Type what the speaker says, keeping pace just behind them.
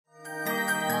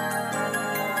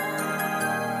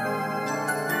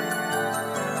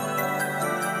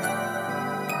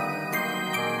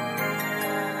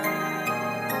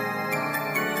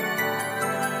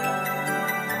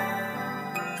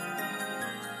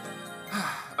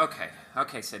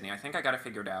Okay, Sydney. I think I got it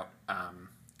figured out.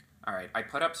 All right. I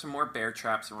put up some more bear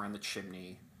traps around the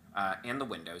chimney and the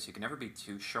windows. You can never be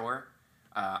too sure.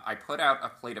 I put out a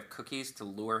plate of cookies to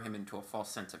lure him into a false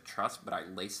sense of trust, but I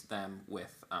laced them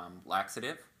with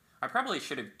laxative. I probably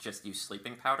should have just used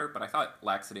sleeping powder, but I thought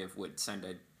laxative would send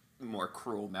a more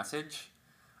cruel message.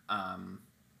 Have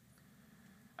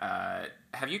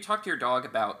you talked to your dog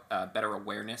about better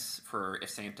awareness for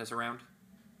if Santa's around?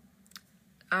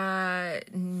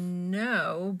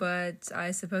 No, but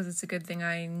I suppose it's a good thing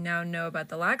I now know about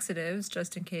the laxatives,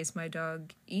 just in case my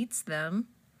dog eats them.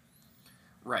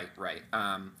 Right.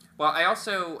 Well, I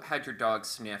also had your dog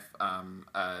sniff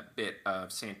a bit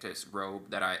of Santa's robe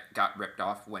that I got ripped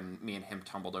off when me and him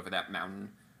tumbled over that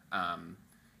mountain.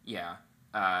 Yeah.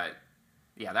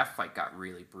 That fight got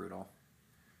really brutal.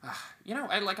 I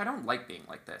don't like being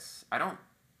like this. I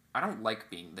don't like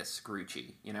being this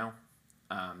Scroogey, you know?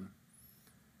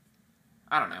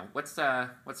 I don't know. What's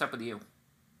up with you?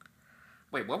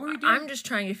 Wait, what were we doing? I'm just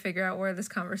trying to figure out where this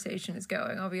conversation is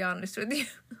going, I'll be honest with you.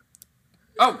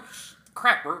 Oh,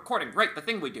 crap, we're recording. Right, the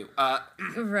thing we do.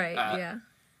 Right, yeah.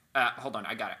 Hold on,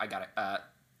 I got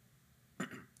it.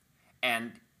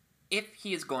 And if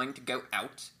he is going to go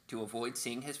out to avoid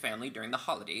seeing his family during the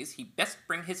holidays, he best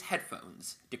bring his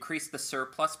headphones. Decrease the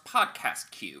surplus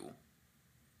podcast queue.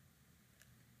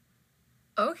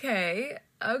 Okay.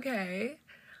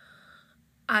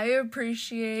 I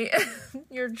appreciate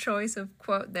your choice of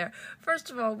quote there. First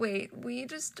of all, wait, we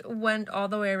just went all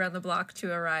the way around the block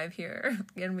to arrive here,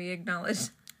 and we acknowledged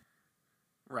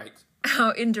right how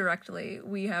indirectly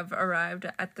we have arrived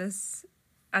at this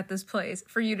place.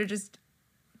 For you to just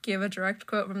give a direct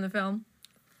quote from the film.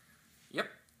 Yep,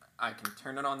 I can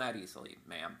turn it on that easily,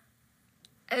 ma'am.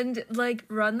 And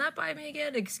run that by me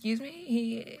again. Excuse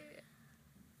me.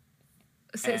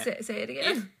 Say it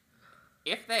again.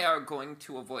 If they are going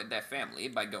to avoid their family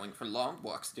by going for long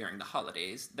walks during the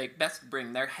holidays, they best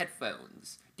bring their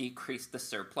headphones. Decrease the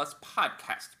surplus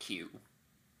podcast queue.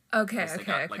 Okay.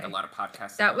 A lot of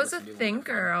podcasts. That was a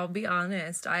thinker, I'll be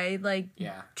honest. I,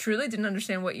 truly didn't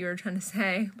understand what you were trying to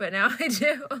say, but now I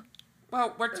do.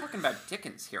 Well, we're talking about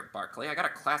Dickens here, Barkley. I gotta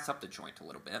class up the joint a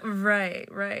little bit. Right.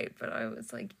 But I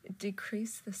was like,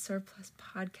 decrease the surplus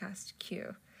podcast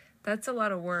queue. That's a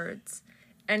lot of words.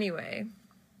 Anyway.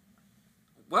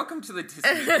 Welcome to the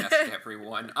Disney Desk,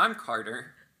 everyone. I'm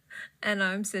Carter. And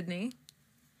I'm Sydney.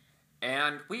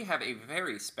 And we have a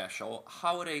very special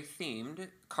holiday-themed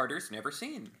Carter's Never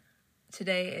Seen.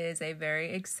 Today is a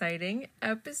very exciting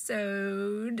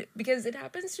episode because it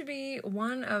happens to be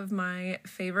one of my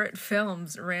favorite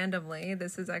films randomly.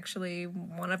 This is actually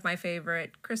one of my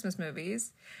favorite Christmas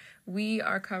movies. We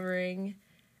are covering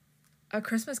A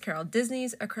Christmas Carol,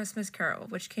 Disney's A Christmas Carol,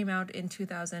 which came out in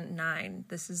 2009.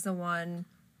 This is the one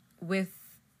with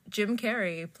Jim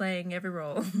Carrey playing every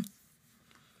role.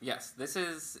 Yes, this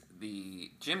is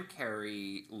the Jim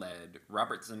Carrey-led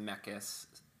Robert Zemeckis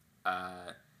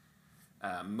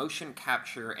motion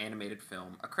capture animated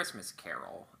film, A Christmas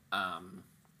Carol.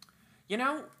 You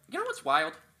know what's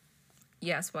wild?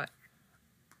 Yes, what?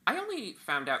 I only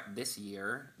found out this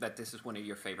year that this is one of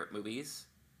your favorite movies,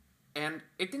 and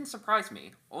it didn't surprise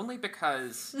me, only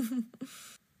because,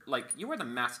 you are the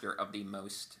master of the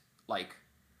most,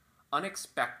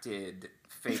 unexpected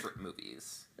favorite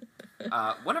movies.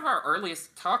 One of our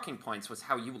earliest talking points was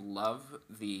how you love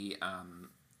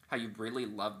how you really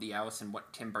love the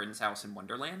Tim Burton's Alice in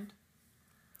Wonderland.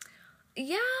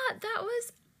 Yeah, that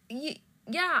was,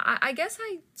 I guess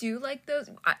I do like those.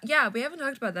 We haven't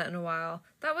talked about that in a while.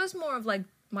 That was more of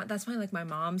that's my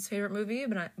mom's favorite movie,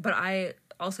 but I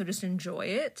also just enjoy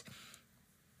it.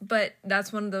 But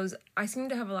that's one of those, I seem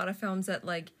to have a lot of films that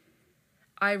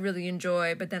I really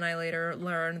enjoy, but then I later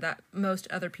learn that most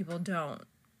other people don't.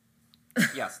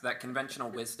 Yes, that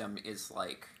conventional wisdom is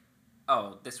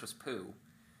oh, this was poo.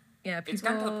 Yeah, people... It's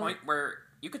gotten to the point where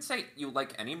you could say you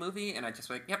like any movie, and I'd just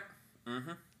be like, yep,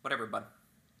 whatever, bud.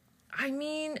 I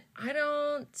mean, I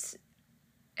don't...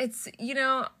 It's,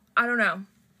 I don't know.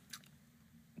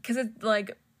 Because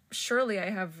it's, surely I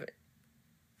have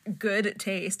good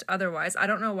taste otherwise. I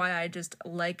don't know why I just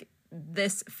like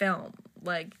this film.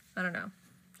 I don't know.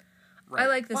 Right. I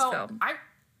like this film.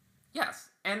 Yes,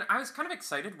 and I was kind of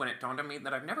excited when it dawned on me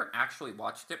that I've never actually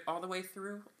watched it all the way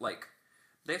through.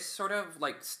 This sort of,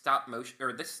 stop motion,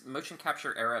 or this motion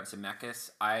capture era of Zemeckis,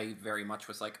 I very much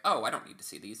was oh, I don't need to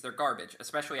see these, they're garbage.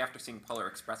 Especially after seeing Polar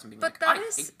Express and being I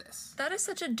hate this. That is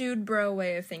such a dude bro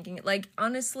way of thinking.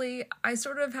 Honestly, I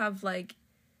sort of have,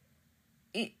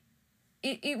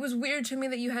 It was weird to me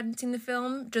that you hadn't seen the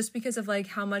film just because of,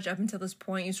 how much up until this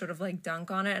point you sort of,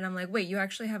 dunk on it. And I'm wait, you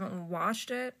actually haven't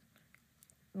watched it?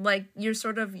 like your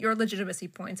legitimacy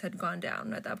points had gone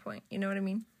down at that point. You know what I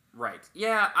mean? Right.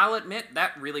 Yeah, I'll admit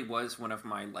that really was one of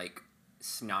my, like,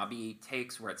 snobby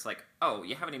takes where it's like, oh,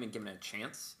 you haven't even given it a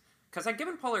chance? Because I've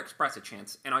given Polar Express a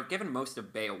chance, and I've given most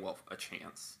of Beowulf a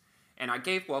chance. And I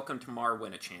gave Welcome to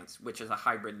Marwyn a chance, which is a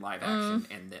hybrid live action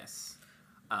in this.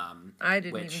 I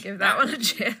didn't even give that one a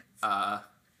chance.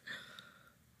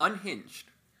 Unhinged.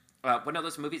 One of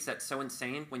those movies that's so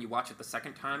insane, when you watch it the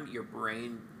second time, your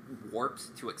brain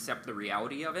warps to accept the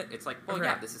reality of it. It's like, well,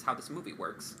 yeah, this is how this movie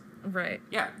works. Right.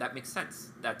 Yeah, that makes sense.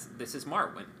 This is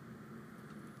Marwyn.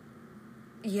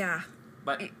 Yeah.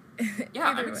 But, yeah,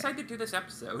 I'm excited to do this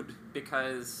episode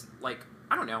because, like,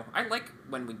 I don't know. I like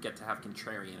when we get to have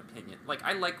contrarian opinion. Like,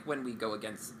 I like when we go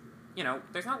against,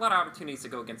 there's not a lot of opportunities to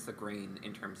go against the grain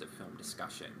in terms of film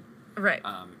discussion. Right.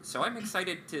 So I'm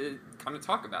excited to kind of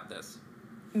talk about this.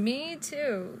 Me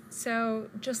too. So,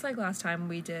 just like last time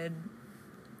we did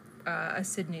a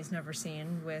Sydney's Never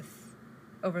Seen with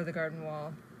Over the Garden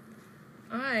Wall,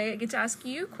 I get to ask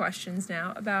you questions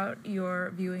now about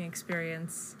your viewing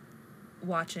experience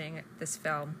watching this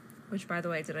film. Which, by the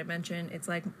way, did I mention, it's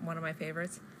like one of my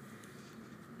favorites.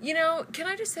 Can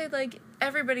I just say, like,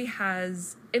 everybody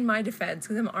has, in my defense,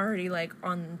 because I'm already,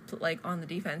 on the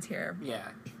defense here. Yeah.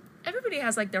 Everybody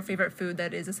has, like, their favorite food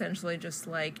that is essentially just,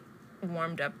 like,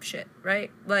 warmed up shit, right?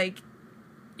 Like...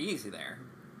 Easy there.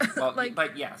 Well,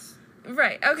 but yes.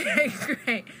 Right, okay,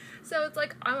 great. So it's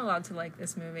like, I'm allowed to like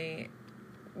this movie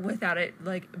without it,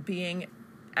 like, being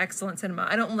excellent cinema.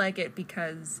 I don't like it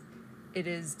because it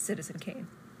is Citizen Kane.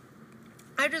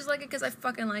 I just like it because I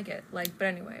fucking like it. Like, but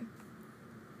anyway.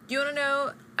 Do you want to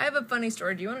know... I have a funny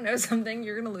story. Do you want to know something?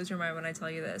 You're going to lose your mind when I tell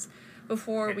you this.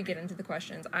 Before we get into the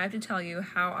questions, I have to tell you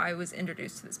how I was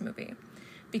introduced to this movie.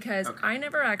 Because I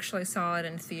never actually saw it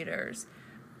in theaters.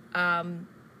 You're going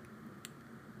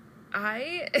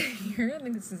to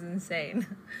think this is insane.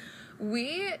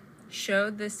 We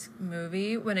showed this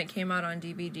movie when it came out on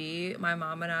DVD. My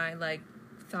mom and I, like,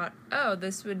 thought, oh,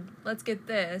 let's get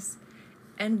this.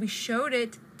 And we showed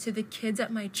it to the kids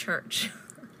at my church.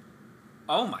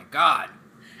 Oh my God.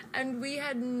 And we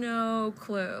had no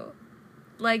clue.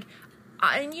 Like,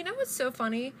 and you know what's so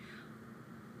funny?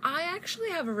 I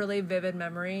actually have a really vivid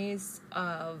memories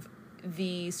of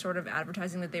the sort of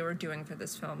advertising that they were doing for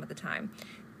this film at the time.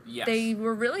 Yes. They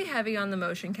were really heavy on the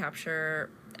motion capture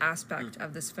aspect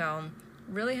of this film.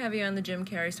 Really heavy on the Jim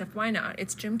Carrey stuff. Why not?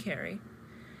 It's Jim Carrey.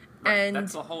 Right, and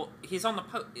that's the whole... He's on the...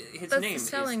 His that's name the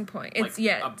selling point. Like, it's,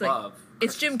 yeah. above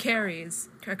it's Jim Carrey's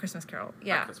Christmas Carol.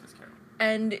 Yeah. Christmas Carol.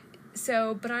 And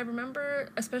so, but I remember,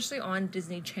 especially on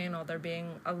Disney Channel, there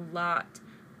being a lot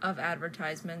of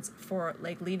advertisements for,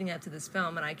 like, leading up to this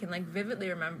film, and I can, like, vividly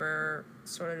remember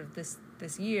sort of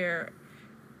this year,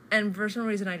 and for some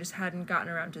reason I just hadn't gotten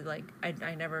around to, like,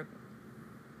 I never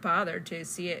bothered to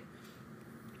see it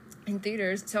in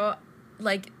theaters, so,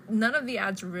 like, none of the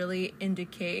ads really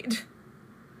indicate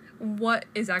what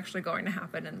is actually going to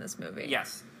happen in this movie.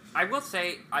 Yes. I will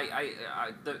say,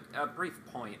 a brief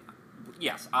point,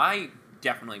 yes, I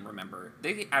definitely remember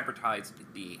they advertised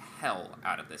the hell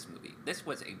out of this movie. This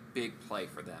was a big play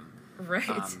for them.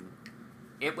 Right.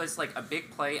 It was like a big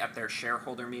play at their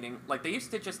shareholder meeting. Like, they used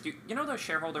to just do, those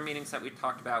shareholder meetings that we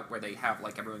talked about where they have,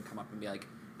 like, everyone come up and be like,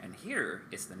 and here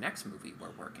is the next movie we're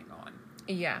working on.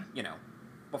 Yeah.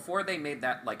 Before they made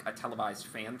that, like, a televised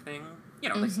fan thing,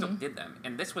 they still did them.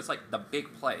 And this was, like, the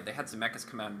big play. They had Zemeckis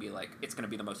come out and be like, it's going to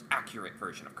be the most accurate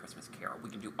version of Christmas Carol. We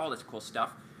can do all this cool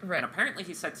stuff. Right. And apparently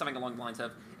he said something along the lines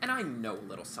of, and I know a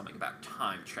little something about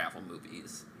time travel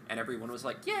movies. And everyone was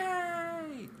like,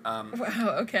 yay!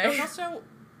 Wow, okay.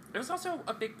 It was also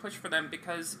a big push for them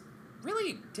because,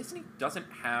 really, Disney doesn't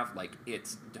have, like,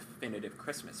 its definitive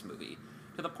Christmas movie.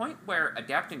 To the point where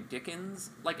adapting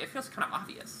Dickens, like, it feels kind of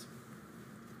obvious.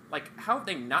 Like, how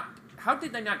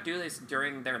did they not do this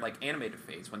during their, like, animated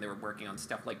phase when they were working on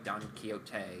stuff like Don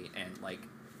Quixote and, like,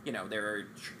 they were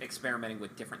experimenting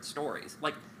with different stories?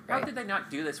 Like, how did they not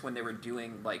do this when they were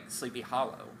doing, like, Sleepy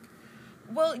Hollow?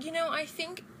 Well, I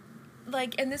think,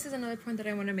 like, and this is another point that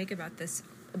I want to make about this,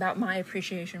 about my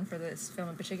appreciation for this film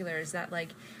in particular, is that,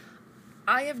 like,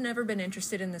 I have never been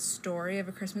interested in the story of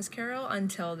A Christmas Carol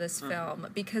until this film,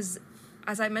 because,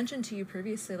 as I mentioned to you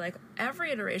previously, like,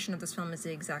 every iteration of this film is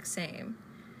the exact same.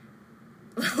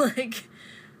 Like...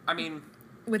 I mean,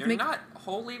 you're not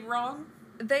wholly wrong.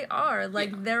 They are.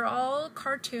 Like, they're all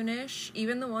cartoonish,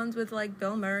 even the ones with, like,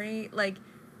 Bill Murray. Like,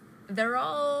 they're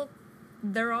all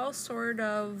sort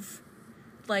of,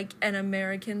 like, an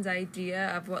American's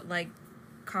idea of what, like,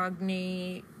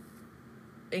 Cockney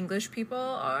English people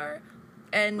are.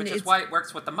 And which is why it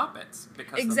works with the Muppets,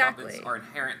 because exactly. the Muppets are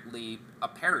inherently a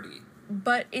parody.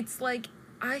 But it's like,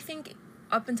 I think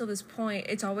up until this point,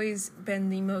 it's always been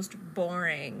the most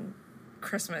boring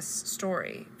Christmas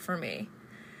story for me.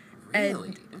 Really?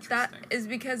 And Interesting. that is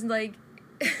because, like,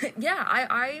 yeah,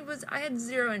 I had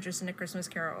zero interest in A Christmas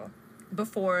Carol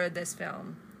before this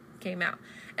film came out.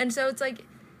 And so it's like,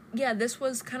 yeah, this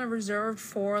was kind of reserved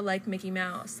for, like, Mickey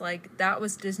Mouse. Like, that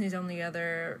was Disney's only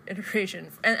other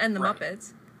iteration. And the Right.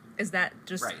 Muppets. Is that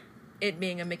just Right. it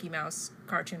being a Mickey Mouse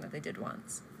cartoon that they did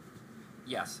once.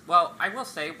 Yes. Well, I will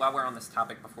say, while we're on this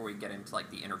topic, before we get into,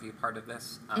 like, the interview part of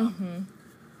this, I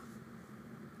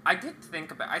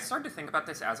started to think about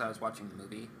this as I was watching the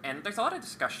movie, and there's a lot of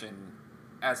discussion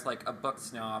as, like, a book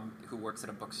snob who works at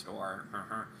a bookstore,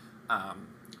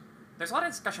 there's a lot of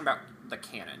discussion about the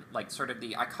canon, like, sort of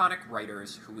the iconic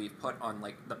writers who we've put on,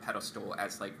 like, the pedestal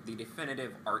as, like, the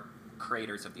definitive art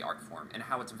creators of the art form, and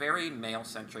how it's very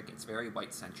male-centric, it's very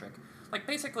white-centric. Like,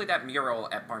 basically that mural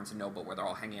at Barnes & Noble where they're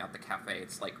all hanging out at the cafe,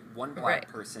 it's, like, one black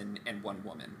person and one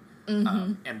woman,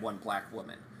 and one black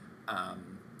woman.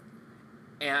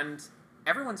 And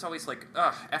everyone's always like,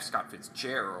 ugh, F. Scott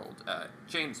Fitzgerald,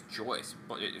 James Joyce,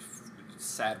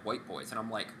 sad white boys. And I'm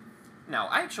like, no,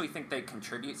 I actually think they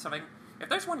contribute something. If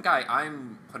there's one guy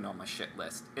I'm putting on my shit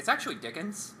list, it's actually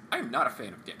Dickens. I'm not a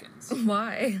fan of Dickens.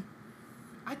 Why?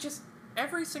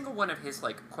 Every single one of his,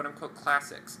 like, quote-unquote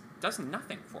classics does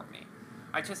nothing for me.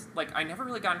 I never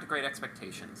really got into Great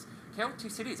Expectations. Tale of Two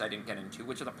Cities I didn't get into,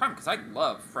 which is a problem, because I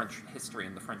love French history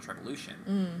and the French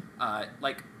Revolution.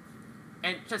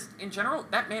 And just, in general,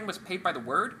 that man was paid by the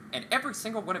word, and every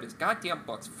single one of his goddamn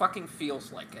books fucking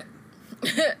feels like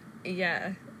it.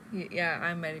 Yeah,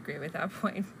 I might agree with that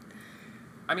point.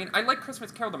 I mean, I like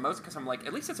Christmas Carol the most because I'm like,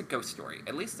 at least it's a ghost story.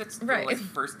 At least it's the, like,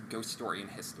 first ghost story in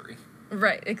history.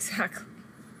 Right, exactly.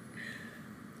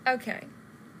 Okay,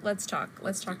 let's talk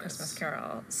Christmas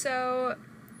Carol. So,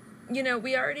 you know,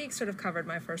 we already sort of covered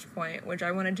my first point, which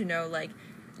I wanted to know, like,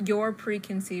 your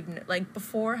preconceived, like,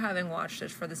 before having watched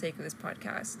it for the sake of this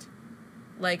podcast,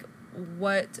 like,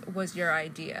 what was your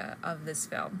idea of this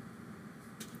film?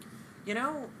 You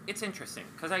know, it's interesting,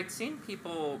 because I'd seen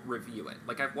people review it.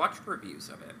 Like, I've watched reviews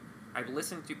of it. I've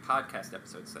listened to podcast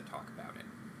episodes that talk about it.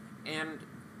 And,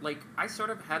 like, I sort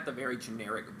of had the very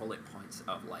generic bullet points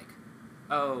of, like,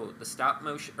 oh, the stop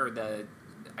motion, or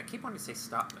I keep wanting to say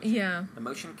stop motion. Yeah. The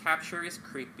motion capture is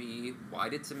creepy. Why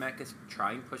did Zemeckis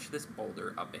try and push this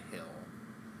boulder up a hill?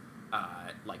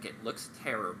 Like, it looks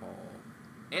terrible.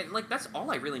 And, like, that's all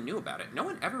I really knew about it. No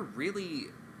one ever really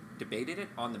debated it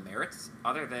on the merits,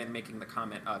 other than making the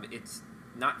comment of, it's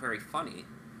not very funny.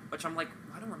 Which I'm like,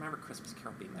 I don't remember Christmas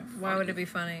Carol being that funny. Why would it be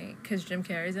funny? Because Jim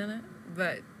Carrey's in it?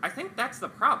 But I think that's the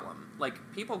problem.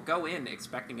 Like, people go in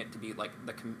expecting it to be, like,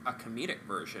 a comedic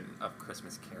version of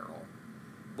Christmas Carol.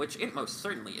 Which it most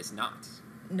certainly is not.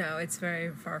 No, it's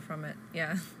very far from it,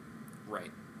 yeah.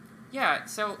 Right. Yeah,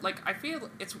 so, like, I feel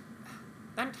it's...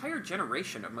 That entire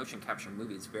generation of motion capture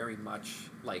movies very much,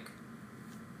 like...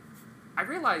 I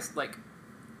realized, like...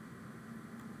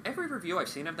 Every review I've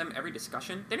seen of them, every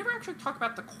discussion, they never actually talk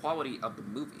about the quality of the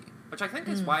movie. Which I think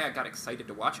is why I got excited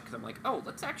to watch it, because I'm like, oh,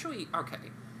 let's actually...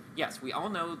 Okay. Yes, we all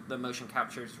know the motion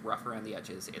capture's rough around the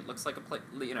edges. It looks like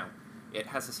it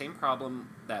has the same problem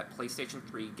that PlayStation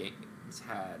 3 games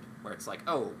had, where it's like,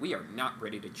 oh, we are not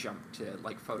ready to jump to,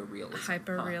 like, photorealism.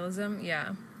 Hyper-realism,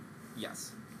 yeah.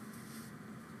 Yes.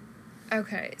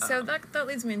 Okay, so that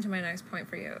leads me into my next point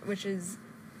for you, which is,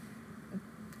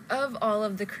 of all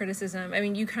of the criticism, I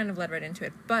mean, you kind of led right into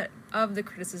it, but of the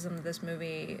criticism that this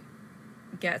movie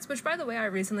gets, which, by the way, I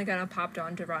recently kind of popped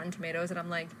onto Rotten Tomatoes, and I'm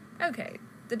like, okay,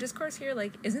 the discourse here,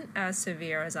 like, isn't as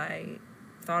severe as I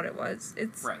thought it was.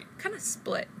 It's kind of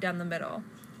split down the middle.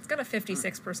 It's got a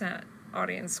 56%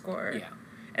 audience score. Yeah.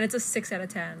 And it's a 6 out of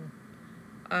 10.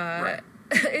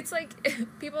 It's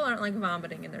like, people aren't, like,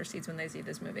 vomiting in their seats when they see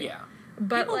this movie. Yeah.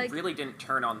 But, people like, really didn't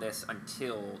turn on this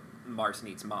until Mars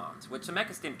Needs Moms, which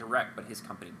Zemeckis didn't direct, but his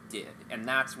company did. And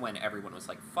that's when everyone was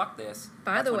like, fuck this.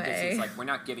 By the way... Disney's like, we're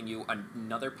not giving you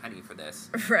another penny for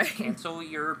this. Right. Cancel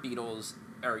your Beatles,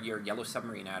 or your Yellow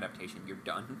Submarine adaptation. You're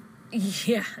done.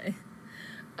 Yeah.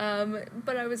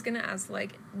 But I was gonna ask,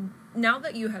 like, now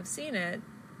that you have seen it,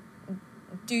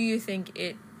 do you think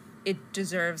it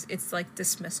deserves its, like,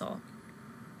 dismissal?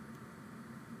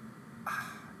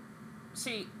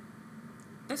 See,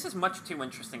 this is much too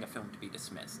interesting a film to be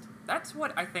dismissed. That's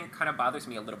what I think kind of bothers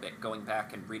me a little bit, going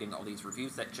back and reading all these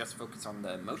reviews that just focus on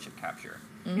the motion capture.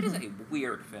 Mm-hmm. It is a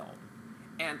weird film.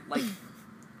 And, like,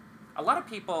 a lot of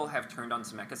people have turned on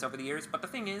Zemeckis over the years, but the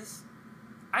thing is,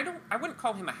 I wouldn't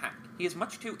call him a hack. He is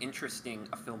much too interesting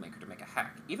a filmmaker to make a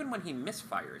hack. Even when he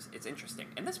misfires, it's interesting.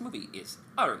 And this movie is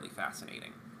utterly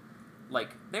fascinating.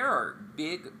 Like, there are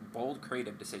big, bold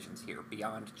creative decisions here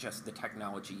beyond just the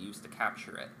technology used to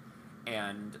capture it.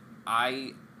 And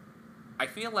I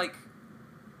feel like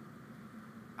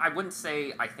I wouldn't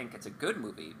say I think it's a good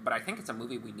movie, but I think it's a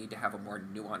movie we need to have a more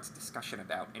nuanced discussion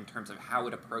about in terms of how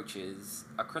it approaches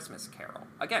A Christmas Carol.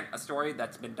 Again, a story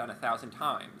that's been done 1,000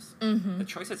 times. Mm-hmm. The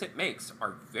choices it makes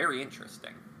are very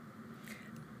interesting.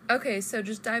 Okay, so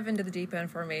just dive into the deep end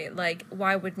for me. Like,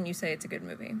 why wouldn't you say it's a good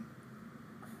movie?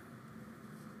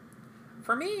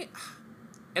 For me,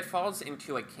 it falls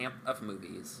into a camp of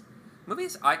movies.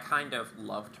 Movies I kind of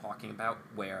love talking about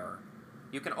where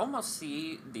you can almost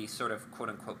see the sort of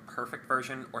quote-unquote perfect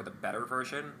version or the better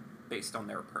version based on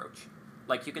their approach.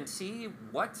 Like, you can see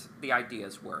what the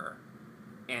ideas were,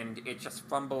 and it just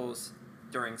fumbles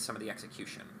during some of the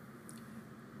execution.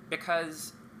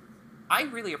 Because I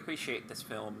really appreciate this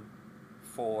film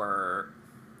for,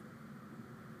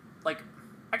 like,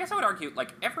 I guess I would argue,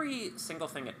 like, every single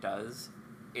thing it does,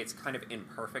 it's kind of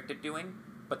imperfect at doing,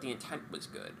 but the intent was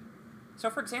good. So,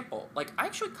 for example, like, I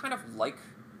actually kind of like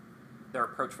their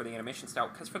approach for the animation style,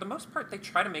 because for the most part, they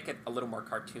try to make it a little more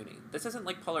cartoony. This isn't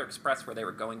like Polar Express, where they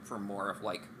were going for more of,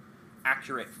 like,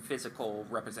 accurate physical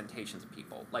representations of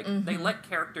people. Like, they let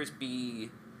characters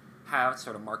have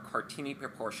sort of more cartoony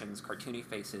proportions, cartoony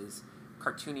faces,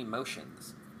 cartoony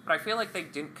motions. But I feel like they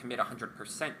didn't commit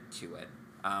 100% to it.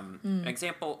 An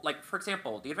example, like, for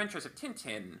example, The Adventures of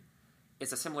Tintin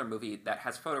is a similar movie that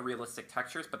has photorealistic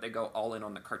textures, but they go all in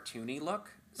on the cartoony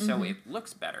look, so it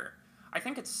looks better. I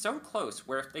think it's so close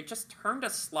where if they just turned a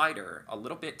slider a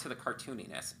little bit to the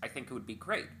cartooniness, I think it would be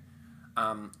great.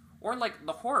 Or like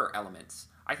the horror elements.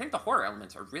 I think the horror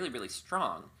elements are really, really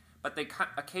strong, but they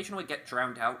occasionally get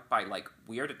drowned out by like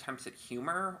weird attempts at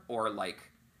humor or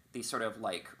like these sort of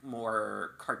like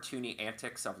more cartoony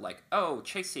antics of like, oh,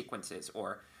 chase sequences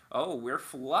or, oh, we're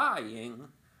flying.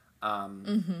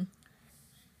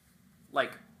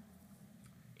 Like,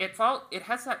 it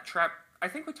has that trap. I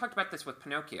think we talked about this with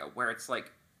Pinocchio, where it's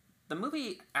like, the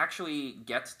movie actually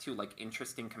gets to, like,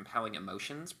 interesting, compelling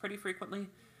emotions pretty frequently,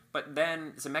 but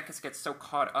then Zemeckis gets so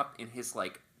caught up in his,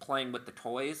 like, playing with the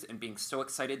toys and being so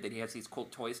excited that he has these cool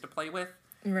toys to play with,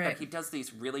 that he does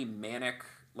these really manic,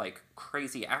 like,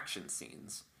 crazy action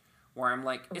scenes, where I'm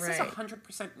like, is this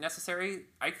 100% necessary?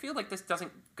 I feel like this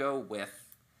doesn't go with,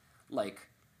 like,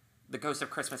 the Ghost of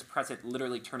Christmas Present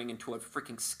literally turning into a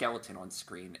freaking skeleton on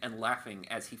screen and laughing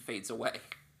as he fades away.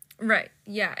 Right.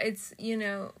 Yeah. It's,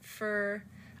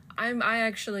 I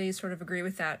actually sort of agree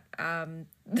with that.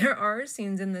 There are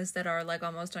scenes in this that are like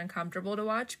almost uncomfortable to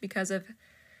watch because of,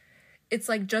 it's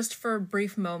like just for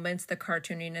brief moments, the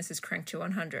cartooniness is cranked to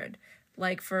 100.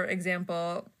 Like, for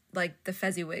example, like the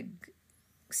Fezziwig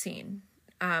scene.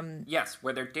 Yes,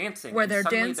 where they're dancing. Where they're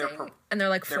dancing and they're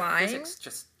like their flying. Physics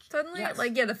just suddenly,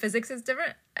 like, the physics is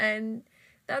different, and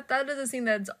that is a scene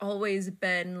that's always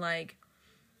been like,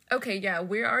 okay, yeah,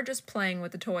 we are just playing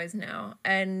with the toys now,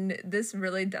 and this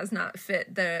really does not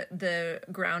fit the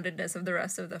groundedness of the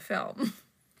rest of the film.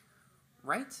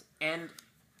 Right? And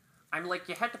I'm like,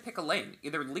 you had to pick a lane.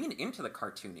 Either lean into the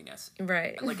cartooniness,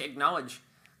 right, and like acknowledge,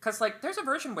 because like there's a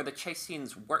version where the chase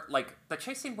scenes work, like the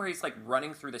chase scene where he's like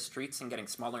running through the streets and getting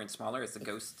smaller and smaller as the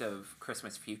Ghost of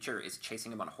Christmas Future is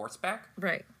chasing him on horseback.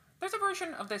 Right. There's a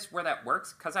version of this where that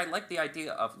works, because I like the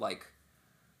idea of, like,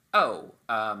 like,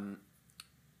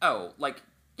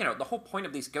 the whole point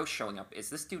of these ghosts showing up is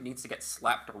this dude needs to get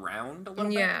slapped around a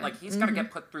little bit. Like, he's got to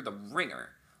get put through the ringer.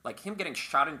 Like, him getting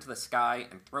shot into the sky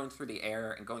and thrown through the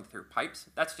air and going through pipes,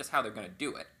 that's just how they're going to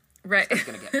do it. Right. He's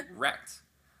going to get wrecked.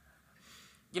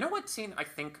 You know what scene I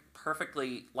think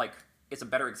perfectly, like, is a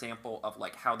better example of,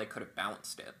 like, how they could have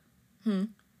balanced it?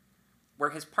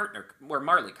 Where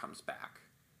Marley comes back.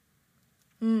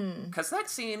 Because that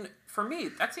scene, for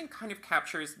me, kind of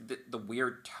captures the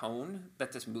weird tone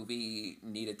that this movie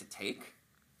needed to take.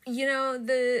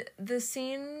 The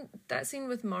scene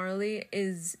with Marley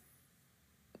is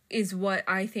what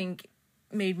I think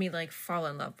made me, like, fall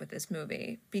in love with this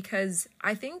movie. Because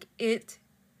I think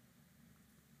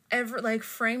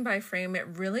frame by frame, it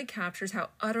really captures how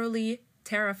utterly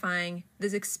terrifying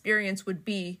this experience would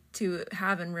be to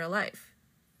have in real life.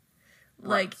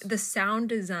 Right. Like, the sound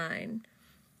design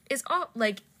is all,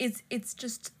 like, it's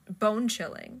just bone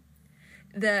chilling.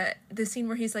 The scene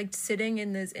where he's like sitting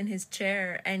in his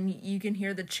chair and you can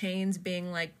hear the chains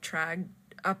being like dragged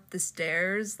up the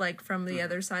stairs, like from the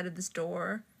other side of this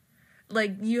door.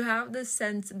 Like, you have this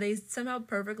sense, they somehow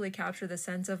perfectly capture the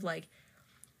sense of like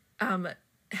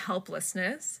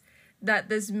helplessness that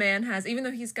this man has, even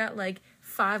though he's got like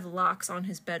 5 locks on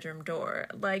his bedroom door.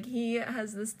 Like, he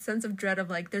has this sense of dread of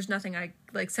like, there's nothing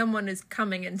someone is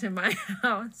coming into my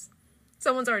house.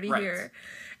 Someone's already Right. here.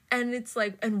 And it's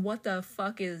like, and what the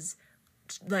fuck is,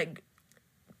 like,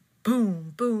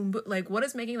 boom, boom, boom, like, what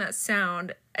is making that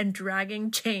sound and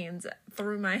dragging chains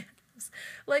through my house?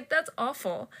 Like, that's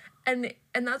awful. And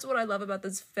that's what I love about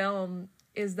this film,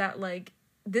 is that, like,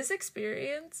 this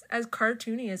experience, as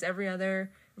cartoony as every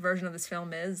other version of this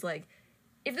film is, like,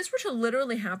 if this were to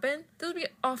literally happen, this would be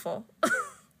awful.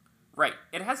 Right.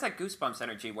 It has that Goosebumps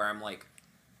energy where I'm like,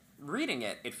 reading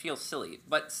it, it feels silly.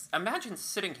 But imagine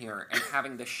sitting here and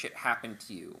having this shit happen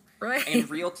to you Right. in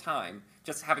real time,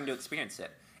 just having to experience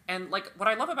it. And, like, what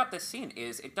I love about this scene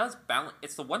is it does balance...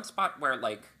 It's the one spot where,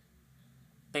 like,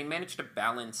 they manage to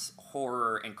balance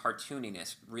horror and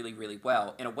cartooniness really, really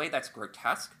well in a way that's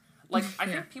grotesque. Like, I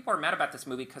think people are mad about this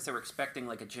movie because they were expecting,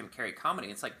 like, a Jim Carrey comedy.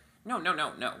 It's like, no.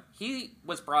 He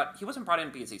wasn't brought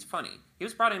in because he's funny. He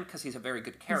was brought in because he's a very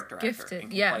good character actor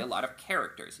and can play a lot of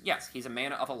characters. Yes, he's a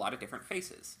man of a lot of different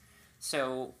faces.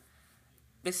 So,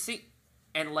 this scene...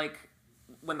 And, like...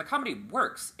 When the comedy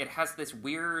works, it has this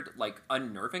weird, like,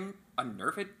 unnervedness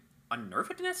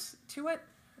to it,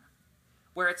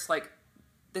 where it's like,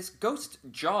 this ghost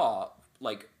jaw,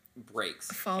 like, breaks.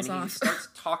 Falls and he off. starts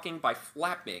talking by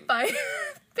flapping. By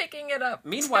picking it up.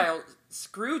 Meanwhile,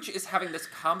 Scrooge is having this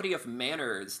comedy of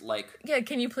manners, like... Yeah,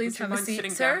 can you please have a seat,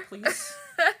 sitting sir? down, please?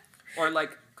 Or,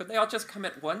 like, could they all just come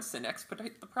at once and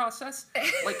expedite the process?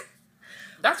 Like,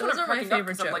 that's what Those I'm are my cracking up,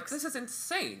 favorite because I'm like, jokes. this is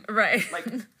insane. Right. Like...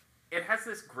 It has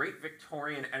this great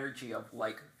Victorian energy of,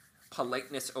 like,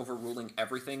 politeness overruling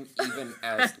everything, even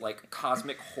as, like,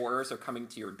 cosmic horrors are coming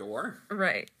to your door.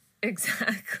 Right.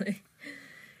 Exactly.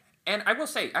 And I will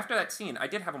say, after that scene, I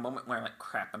did have a moment where I'm like,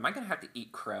 crap, am I going to have to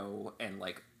eat crow and,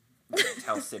 like,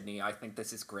 tell Sydney I think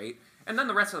this is great? And then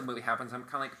the rest of the movie happens, I'm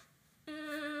kind of like,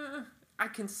 I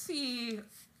can see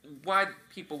why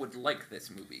people would like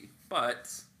this movie, but...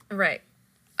 Right.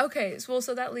 Okay,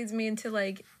 so that leads me into,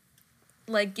 like,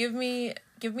 give me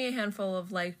a handful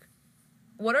of, like,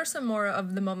 what are some more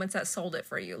of the moments that sold it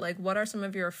for you? Like, what are some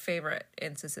of your favorite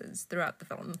instances throughout the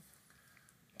film?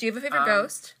 Do you have a favorite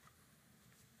ghost?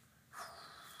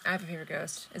 I have a favorite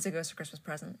ghost. It's a Ghost of Christmas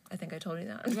Present. I think I told you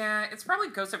that. Yeah, it's probably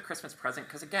Ghost of Christmas Present,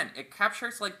 because, again, it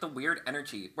captures, like, the weird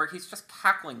energy where he's just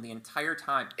cackling the entire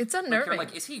time. It's unnerving. Like, you're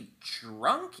like, is he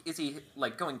drunk? Is he,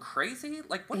 like, going crazy?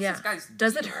 Like, what is this guy's deal?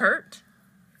 Does it hurt?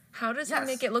 How does he Yes.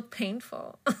 make it look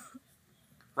painful?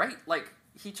 Right? Like,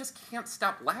 he just can't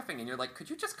stop laughing, and you're like, could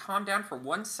you just calm down for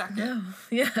 1 second? No.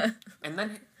 Yeah. And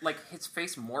then, like, his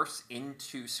face morphs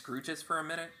into Scrooge's for a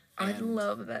minute. I and-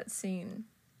 love that scene.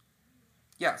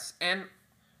 Yes, and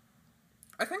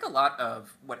I think a lot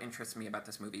of what interests me about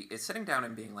this movie is sitting down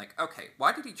and being like, okay,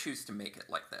 why did he choose to make it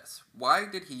like this? Why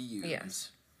did he use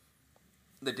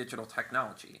the digital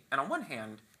technology? And on one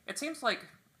hand, it seems like,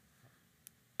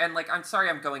 and, like, I'm sorry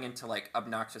I'm going into, like,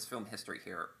 obnoxious film history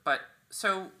here, but,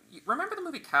 so, remember the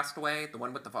movie Castaway, the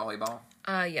one with the volleyball?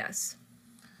 Yes.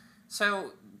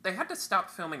 So, they had to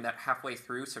stop filming that halfway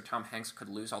through so Tom Hanks could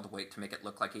lose all the weight to make it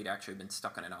look like he'd actually been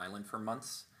stuck on an island for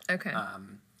months. Okay.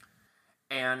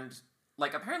 And,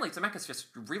 like, apparently Zemeckis just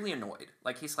really annoyed.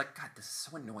 Like, he's like, God, this is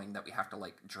so annoying that we have to,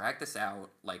 like, drag this out.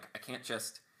 Like, I can't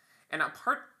just... And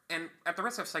at the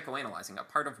risk of psychoanalyzing, a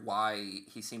part of why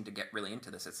he seemed to get really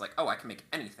into this, it's like, oh, I can make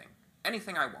anything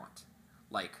I want.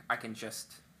 Like, I can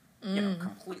just, you know,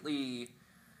 completely,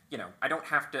 you know, I don't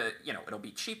have to, you know, it'll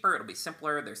be cheaper, it'll be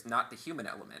simpler, there's not the human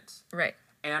element. Right.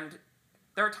 And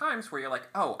there are times where you're like,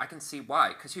 oh, I can see why,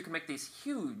 because you can make these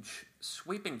huge,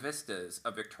 sweeping vistas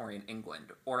of Victorian England,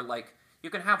 or, like, you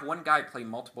can have one guy play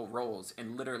multiple roles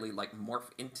and literally, like,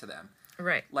 morph into them.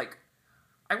 Right. Like,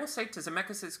 I will say, to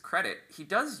Zemeckis' credit, he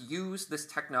does use this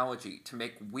technology to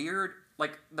make weird...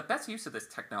 Like, the best use of this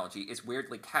technology is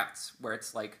Weirdly Cats, where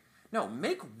it's like, no,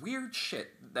 make weird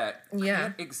shit that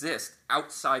can't exist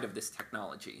outside of this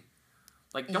technology.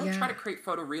 Like, don't try to create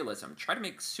photorealism. Try to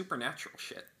make supernatural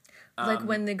shit. Like,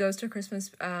 when the Ghost of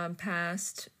Christmas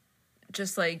Past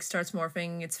just, like, starts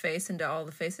morphing its face into all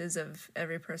the faces of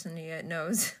every person he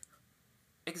knows.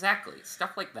 Exactly.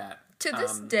 Stuff like that. To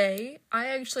this day, I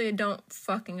actually don't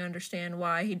fucking understand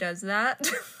why he does that.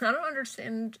 I don't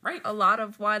understand a lot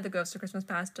of why the Ghost of Christmas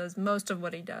Past does most of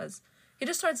what he does. He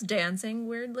just starts dancing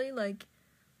weirdly, like,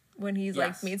 when he's,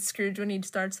 like, meets Scrooge, when he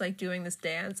starts, like, doing this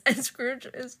dance. And Scrooge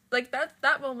is, like,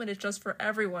 that moment is just for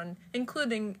everyone,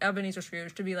 including Ebenezer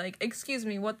Scrooge, to be like, excuse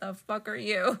me, what the fuck are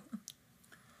you?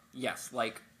 Yes,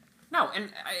 like... No, and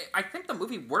I think the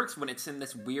movie works when it's in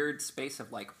this weird space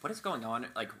of, like, what is going on?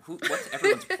 Like, what's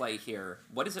everyone's play here?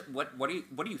 What is it? What are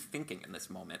you thinking in this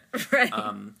moment? Right.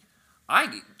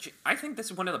 I think this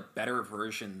is one of the better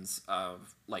versions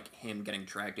of, like, him getting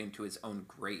dragged into his own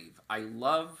grave. I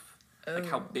love like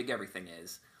how Oh. big everything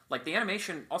is. Like the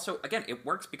animation also, again, it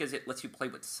works because it lets you play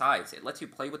with size. It lets you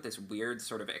play with this weird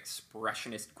sort of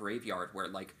expressionist graveyard where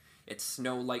like it's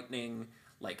snow lightning,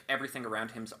 like everything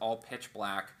around him's all pitch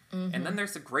black. And then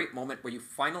there's a great moment where you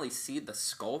finally see the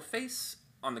skull face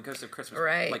on the Ghost of Christmas.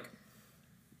 Right. Like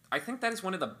I think that is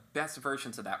one of the best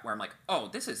versions of that where I'm like, oh,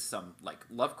 this is some like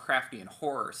Lovecraftian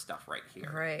horror stuff right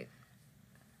here. Right.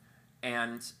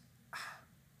 And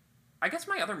I guess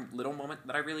my other little moment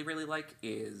that I really, really like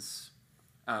is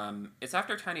it's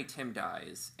after Tiny Tim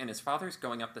dies and his father's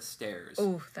going up the stairs.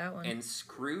 Oh, that one. And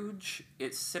Scrooge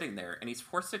is sitting there and he's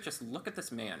forced to just look at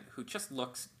this man who just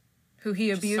looks... Who he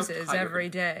just so abuses tired. every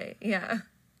day. Yeah.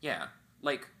 Yeah.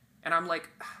 Like, and I'm like...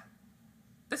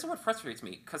 This is what frustrates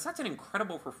me, because that's an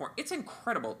incredible performance. It's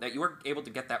incredible that you were able to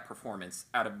get that performance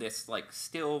out of this, like,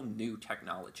 still new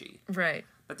technology. Right.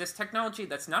 But this technology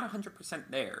that's not 100%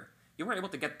 there, you were able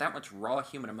to get that much raw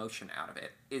human emotion out of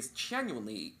it, is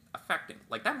genuinely affecting.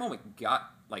 Like, that moment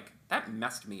got, like, that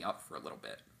messed me up for a little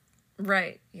bit.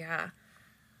 Right, yeah.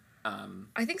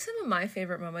 I think some of my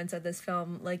favorite moments of this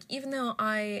film, like, even though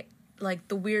like,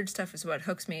 the weird stuff is what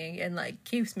hooks me and, like,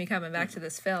 keeps me coming back to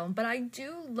this film, but I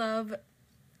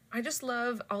just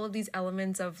love all of these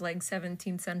elements of, like,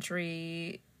 17th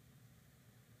century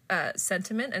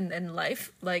sentiment and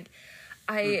life. Like,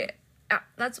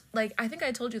 that's, like, I think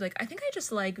I told you, like, I think I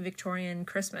just like Victorian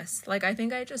Christmas. Like, I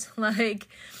think I just like,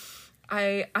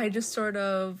 I just sort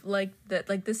of like that,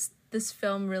 like, this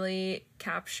film really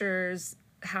captures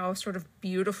how sort of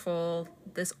beautiful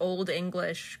this old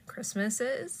English Christmas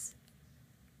is.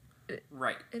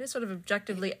 Right. It is sort of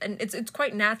objectively, and it's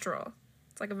quite natural.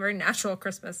 It's like a very natural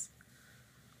Christmas.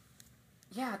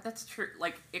 Yeah, that's true.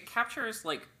 Like, it captures,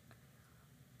 like,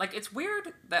 it's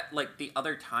weird that, like, the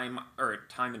other time, or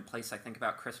time and place I think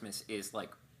about Christmas is,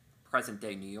 like,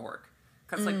 present-day New York.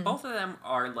 Because, like, both of them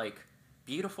are, like,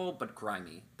 beautiful but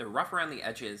grimy. They're rough around the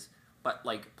edges, but,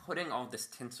 like, putting all this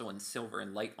tinsel and silver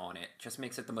and light on it just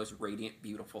makes it the most radiant,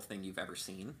 beautiful thing you've ever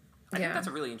seen. I think that's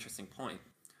a really interesting point.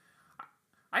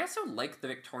 I also like the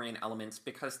Victorian elements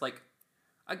because, like,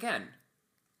 again...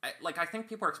 I think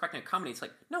people are expecting a comedy. It's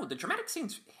like, no, the dramatic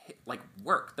scenes, like,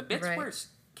 work. The bits where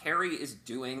Carrey is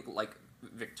doing, like,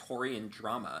 Victorian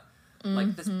drama.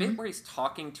 Like, this bit where he's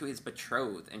talking to his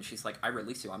betrothed, and she's like, I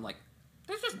release you. I'm like,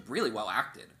 this is just really well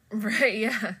acted. Right,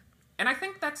 yeah. And I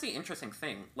think that's the interesting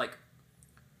thing. Like,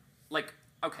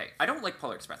 okay, I don't like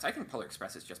Polar Express. I think Polar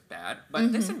Express is just bad.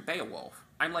 But this and Beowulf,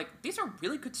 I'm like, these are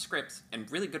really good scripts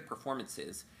and really good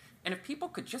performances. And if people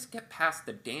could just get past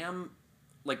the damn...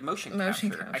 like motion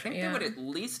capture, I think they would at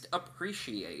least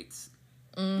appreciate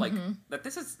like that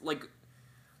this is like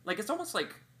it's almost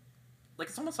like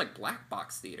it's almost like black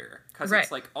box theater because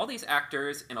it's like all these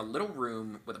actors in a little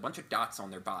room with a bunch of dots on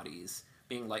their bodies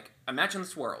being like, imagine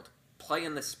this world, play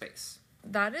in this space.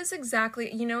 That is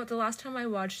exactly, you know, the last time I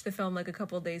watched the film, like, a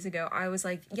couple of days ago, I was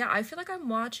like, yeah, I feel like I'm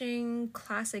watching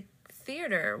classic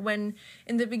theater. When,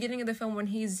 in the beginning of the film, when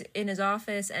he's in his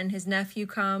office and his nephew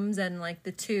comes and, like,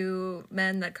 the two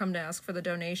men that come to ask for the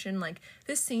donation, like,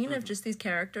 this scene of just these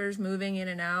characters moving in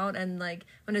and out, and, like,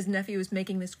 when his nephew was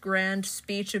making this grand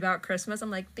speech about Christmas,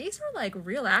 I'm like, these are, like,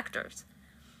 real actors.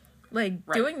 Like,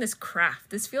 doing this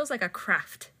craft. This feels like a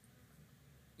craft.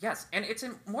 Yes, and it's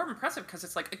more impressive because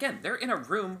it's like, again, they're in a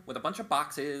room with a bunch of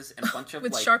boxes and a bunch of,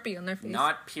 with like... Sharpie on their face.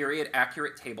 Not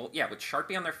period-accurate table. Yeah, with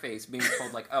Sharpie on their face, being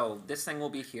told, like, oh, this thing will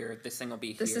be here, this thing will be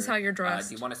here. This is how you're dressed.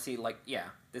 Do you want to see, like, yeah,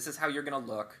 this is how you're gonna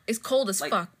look. It's cold as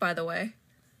like, fuck, by the way.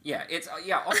 Yeah, it's...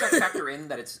 also factor in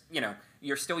that it's, you know,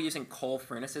 you're still using coal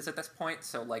furnaces at this point,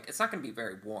 so, like, it's not gonna be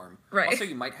very warm. Right. Also,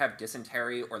 you might have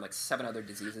dysentery or, like, 7 other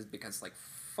diseases because, like,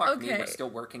 fuck me, we're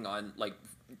still working on, like...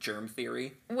 germ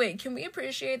theory. Wait, can we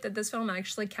appreciate that this film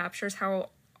actually captures how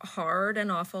hard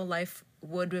and awful life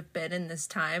would have been in this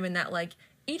time, and that, like,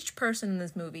 each person in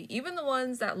this movie, even the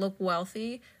ones that look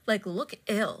wealthy, like, look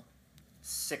ill.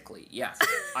 Sickly, yes.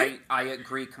 I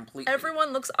agree completely.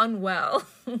 Everyone looks unwell.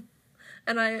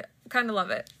 And I kind of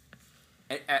love it.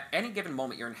 At any given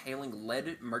moment, you're inhaling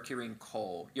lead, mercury, and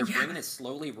coal. Your brain is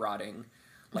slowly rotting.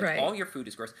 Like, all your food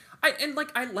is gross. I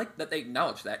like that they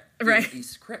acknowledge that in the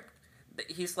script.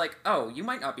 He's like, oh, you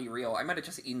might not be real. I might have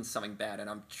just eaten something bad, and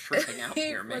I'm tripping out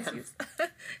here, man.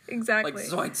 Exactly. Like,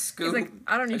 Zoid Scoop. He's like,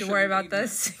 I don't need to worry about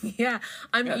this. Yeah,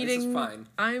 I'm eating... This is fine.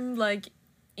 I'm, like,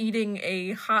 eating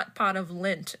a hot pot of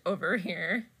lint over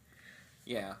here.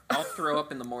 Yeah, I'll throw up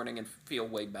in the morning and feel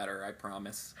way better, I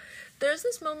promise. There's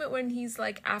this moment when he's,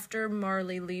 like, after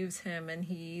Marley leaves him, and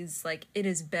he's, like, in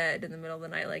his bed in the middle of the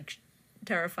night, like,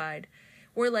 terrified.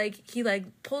 Where, like, he,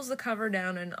 like, pulls the cover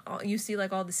down and you see,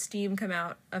 like, all the steam come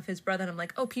out of his breath. And I'm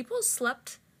like, oh, people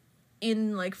slept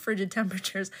in like frigid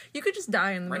temperatures. You could just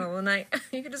die in the Right. middle of the night.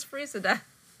 You could just freeze to death.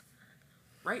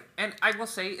 Right, and I will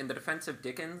say, in the defense of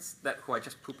Dickens, who I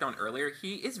just pooped on earlier,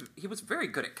 he was very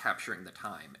good at capturing the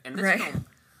time. And this Right. film,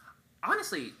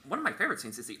 honestly, one of my favorite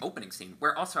scenes is the opening scene,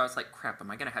 where also I was like, crap, am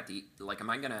I gonna have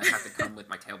to come with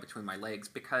my tail between my legs?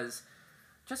 Because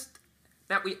just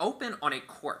that we open on a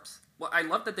corpse. Well, I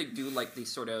love that they do like the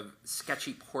sort of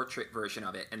sketchy portrait version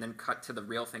of it, and then cut to the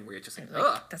real thing where you're just like,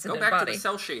 ugh, that's a go dead back to body. the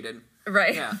cell shaded.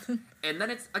 Right. Yeah. And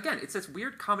then it's this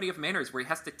weird comedy of manners where he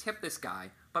has to tip this guy,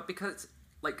 but because,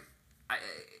 like,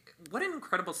 what an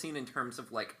incredible scene in terms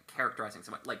of, like, characterizing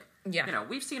someone. Like, Yeah. you know,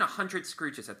 we've seen 100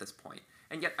 Scrooges at this point,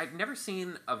 and yet I've never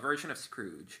seen a version of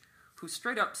Scrooge who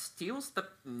straight up steals the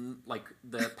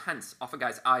pence off a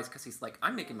guy's eyes because he's like,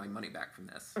 I'm making my money back from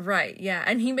this. Right, yeah.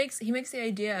 And he makes the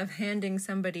idea of handing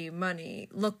somebody money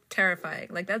look terrifying.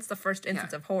 Like, that's the first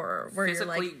instance of horror where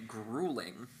Physically you're like,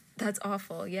 grueling. that's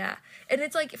awful, yeah. And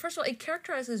it's like, first of all, it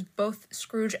characterizes both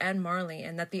Scrooge and Marley,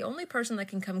 and that the only person that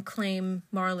can come claim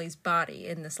Marley's body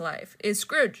in this life is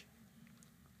Scrooge.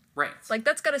 Right. Like,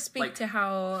 that's got to speak Like, to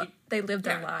how they lived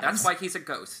their lives. That's why he's a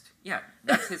ghost. Yeah,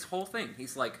 that's his whole thing.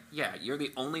 He's like, yeah, you're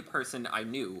the only person I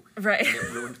knew. Right. And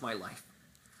it ruined my life.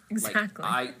 Exactly.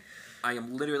 Like, I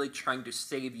am literally trying to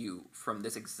save you from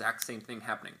this exact same thing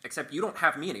happening. Except you don't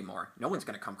have me anymore. No one's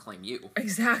going to come claim you.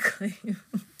 Exactly.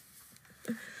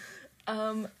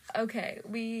 Okay,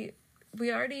 we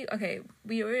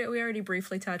already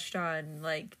briefly touched on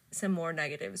like some more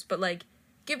negatives, but like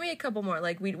give me a couple more.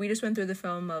 Like we just went through the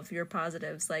film of your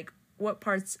positives. Like what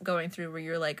parts going through where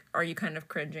you're like, are you kind of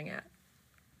cringing at?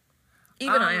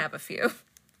 Even I have a few.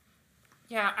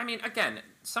 Yeah, I mean, again,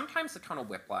 sometimes the tonal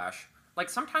whiplash, like,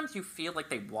 sometimes you feel like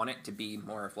they want it to be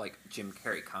more of, like, Jim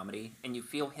Carrey comedy, and you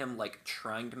feel him, like,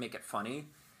 trying to make it funny,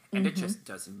 and it just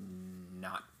does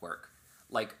not work.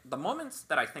 Like, the moments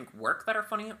that I think work that are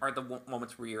funny are the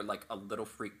moments where you're, like, a little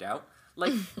freaked out.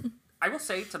 Like, I will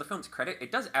say, to the film's credit,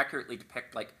 it does accurately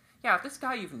depict, like, yeah, this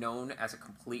guy you've known as a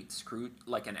complete screw,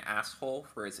 like an asshole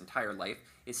for his entire life,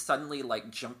 is suddenly,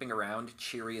 like, jumping around,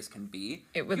 cheery as can be.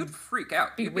 It would You'd freak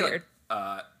out. be You'd weird.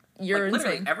 Like, You're like,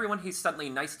 literally, insane. everyone he's suddenly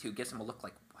nice to gives him a look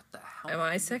like, what the hell? Am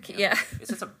I sick? doing? Yeah. Is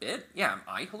this a bit? Yeah, am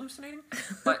I hallucinating?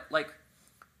 But, like,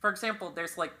 for example,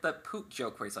 there's, like, the poop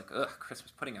joke where he's like, ugh,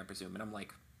 Christmas pudding, I presume. And I'm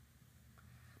like,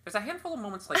 there's a handful of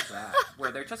moments like that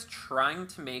where they're just trying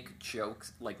to make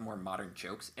jokes, like, more modern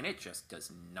jokes, and it just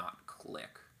does not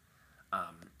click.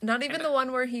 Not even the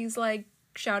one where he's like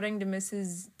shouting to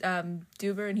Mrs.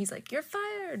 Duber and he's like, "You're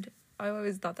fired." I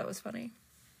always thought that was funny.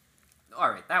 All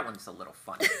right, that one's a little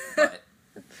funny,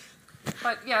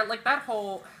 but yeah, like that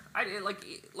whole,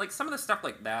 like some of the stuff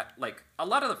like that, like a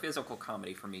lot of the physical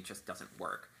comedy for me just doesn't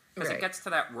work because Right. it gets to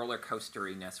that roller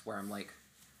coasteriness where I'm like,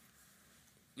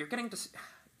 you're getting to,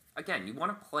 again, you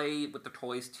want to play with the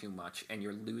toys too much, and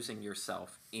you're losing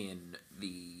yourself in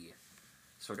the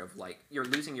sort of like you're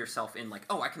losing yourself in like,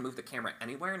 oh, I can move the camera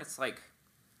anywhere, and it's like,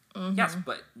 yes,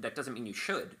 but that doesn't mean you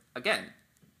should. Again,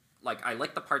 like, I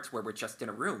like the parts where we're just in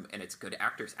a room and it's good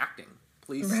actors acting.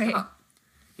 Please Right. stop.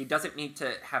 He doesn't need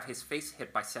to have his face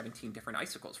hit by 17 different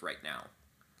icicles right now.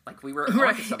 Like, we were onto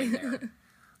Right. something there.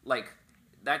 Like,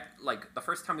 that, like, the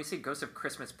first time we see Ghost of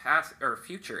Christmas Past, or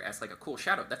Future as, like, a cool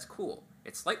shadow, that's cool.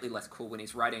 It's slightly less cool when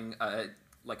he's riding,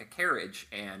 like, a carriage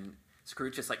and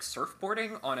Scrooge is, like,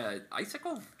 surfboarding on a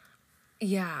icicle.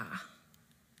 Yeah.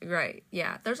 Right.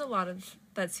 Yeah. There's a lot of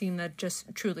that scene that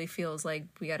just truly feels like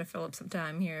we got to fill up some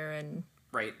time here and.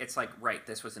 Right. It's like, right,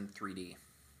 this was in 3D.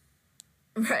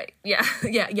 Right. Yeah.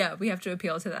 Yeah. We have to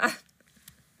appeal to that.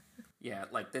 Yeah,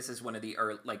 like, this is one of the,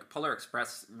 like, Polar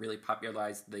Express really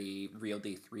popularized the Real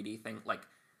D 3D thing. Like,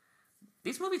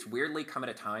 these movies weirdly come at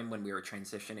a time when we were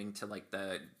transitioning to, like,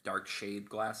 the dark shade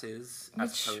glasses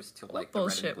as opposed to, like, the red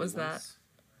and bullshit blue was that? ones.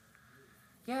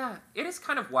 Yeah, it is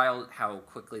kind of wild how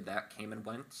quickly that came and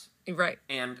went. Right.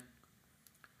 And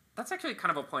that's actually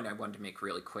kind of a point I wanted to make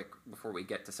really quick before we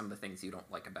get to some of the things you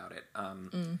don't like about it.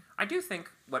 I do think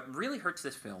what really hurts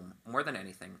this film, more than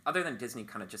anything, other than Disney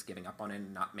kind of just giving up on it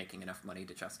and not making enough money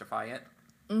to justify it,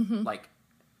 like,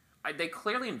 they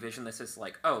clearly envision this as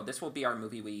like, oh, this will be our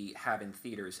movie we have in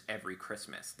theaters every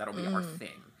Christmas. That'll be our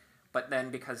thing. But then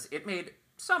because it made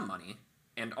some money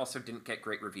and also didn't get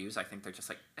great reviews, I think they're just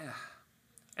like, ugh.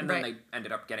 And then Right. they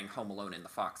ended up getting Home Alone in the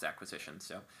Fox acquisition.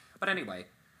 So, but anyway,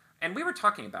 and we were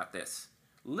talking about this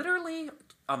literally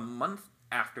a month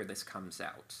after this comes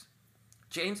out.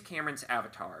 James Cameron's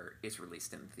Avatar is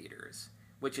released in theaters,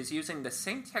 which is using the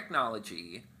same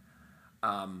technology,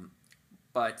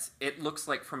 but it looks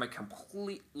like from a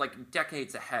complete, like,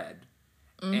 decades ahead.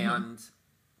 And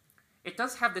it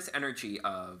does have this energy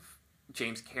of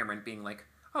James Cameron being like,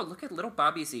 oh, look at little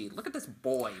Bobby Z. Look at this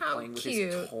boy How playing with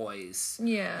cute. his toys.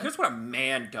 Yeah. Here's what a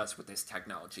man does with this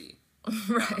technology.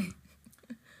 Right.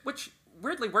 Which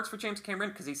weirdly works for James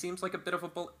Cameron because he seems like a bit of a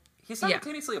bully. He's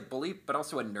simultaneously a bully, but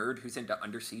also a nerd who's into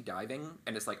undersea diving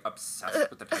and is like obsessed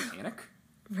with the Titanic.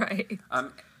 Right.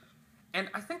 And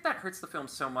I think that hurts the film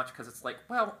so much because it's like,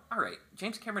 well, all right,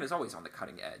 James Cameron is always on the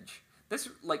cutting edge. This,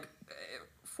 like,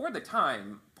 for the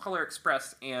time, Polar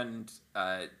Express and,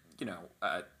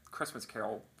 Christmas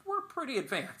Carol were pretty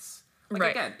advanced. Like,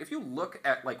 Right. again, if you look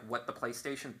at, like, what the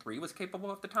PlayStation 3 was capable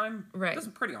of at the time, Right. this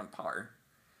is pretty on par.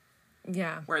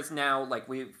 Yeah. Whereas now, like,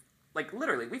 we've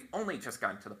only just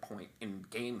gotten to the point in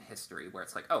game history where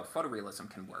it's like, oh, photorealism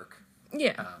can work.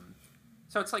 Yeah.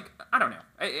 So it's like, I don't know.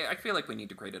 I feel like we need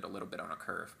to grade it a little bit on a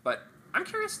curve. But I'm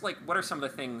curious, like, what are some of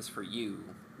the things for you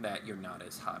that you're not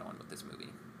as hot on with this movie?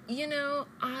 You know,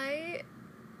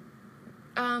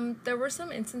 there were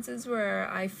some instances where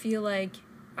I feel like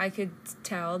I could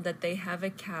tell that they have a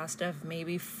cast of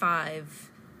maybe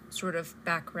 5 sort of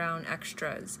background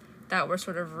extras that were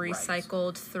sort of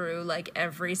recycled through, like,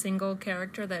 every single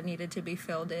character that needed to be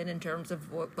filled in terms of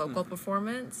vocal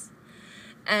performance.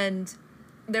 And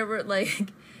there were, like,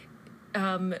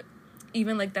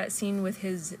 even, like, that scene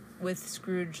with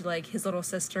Scrooge, like, his little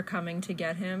sister coming to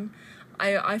get him.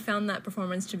 I found that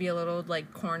performance to be a little,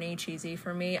 like, corny, cheesy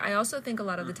for me. I also think a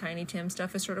lot of the Tiny Tim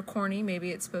stuff is sort of corny. Maybe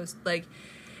it's supposed, like,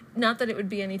 not that it would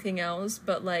be anything else,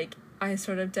 but, like, I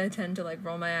sort of tend to, like,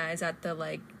 roll my eyes at the,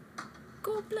 like,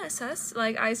 God bless us.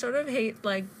 Like, I sort of hate,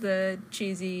 like, the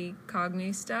cheesy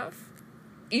Cogni stuff.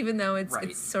 Even though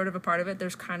it's sort of a part of it,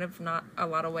 there's kind of not a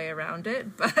lot of way around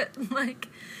it. But, like,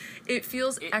 it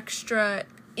feels extra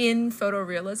in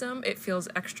photorealism. It feels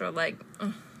extra, like,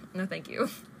 no thank you.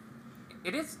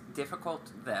 It is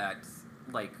difficult that,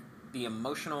 like, the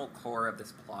emotional core of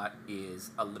this plot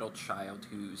is a little child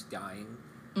who's dying.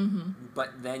 Mm-hmm.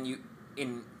 But then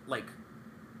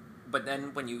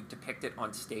when you depict it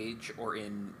on stage or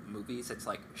in movies, it's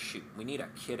like, shoot, we need a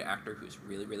kid actor who's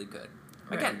really, really good.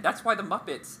 Again, that's why the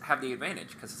Muppets have the advantage,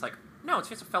 because it's like, no, it's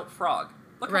just a felt frog.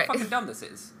 Look how fucking dumb this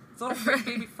is. It's a little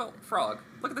baby felt frog.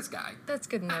 Look at this guy. That's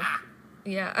good enough.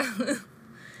 Yeah.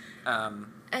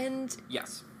 And...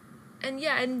 Yes. And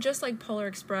yeah, and just like Polar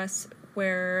Express,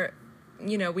 where,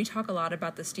 you know, we talk a lot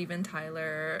about the Steven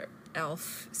Tyler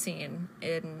elf scene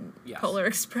in Polar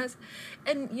Express.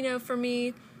 And, you know, for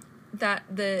me,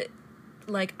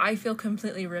 I feel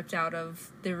completely ripped out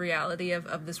of the reality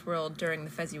of this world during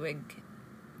the Fezziwig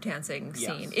dancing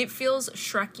scene. Yes. It feels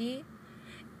Shrekky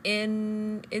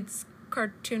in its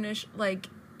cartoonish, like,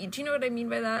 do you know what I mean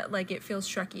by that? Like, it feels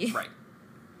Shrekky. Right.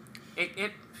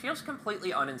 It feels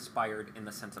completely uninspired in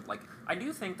the sense of, like, I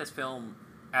do think this film,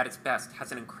 at its best,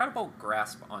 has an incredible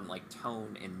grasp on, like,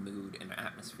 tone and mood and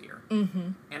atmosphere.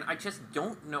 Mm-hmm. And I just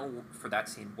don't know, for that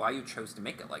scene, why you chose to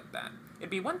make it like that. It'd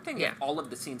be one thing if all of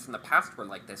the scenes in the past were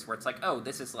like this, where it's like, oh,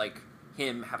 this is, like,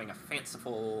 him having a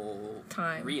fanciful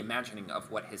reimagining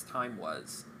of what his time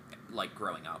was, like,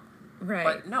 growing up. Right.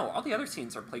 But no, all the other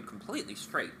scenes are played completely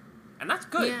straight. And that's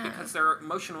good, because they're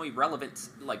emotionally relevant,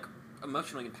 like,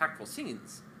 emotionally impactful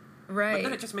scenes. Right. But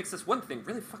then it just makes this one thing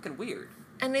really fucking weird.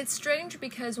 And it's strange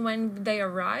because when they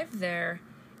arrive there,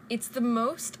 it's the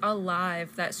most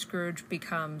alive that Scrooge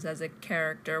becomes as a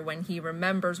character when he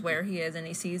remembers where he is and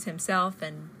he sees himself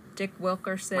and Dick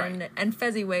Wilkerson and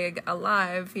Fezziwig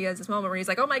alive. He has this moment where he's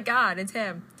like, oh my god, it's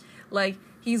him. Like,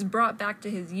 he's brought back to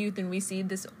his youth and we see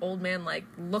this old man, like,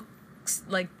 looks,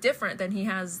 like, different than he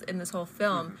has in this whole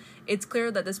film. Mm-hmm. It's clear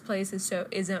that this place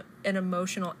is an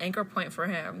emotional anchor point for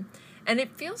him. And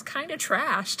it feels kind of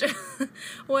trashed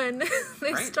when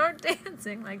they start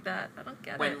dancing like that. I don't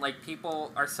get it. When, like,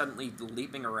 people are suddenly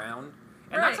leaping around.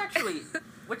 And that's actually,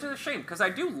 which is a shame, because I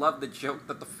do love the joke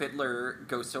that the fiddler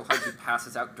goes so hard he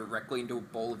passes out directly into a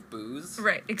bowl of booze.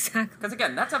 Right, exactly. Because,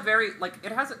 again, that's a very, like,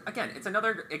 it has, again, it's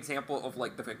another example of,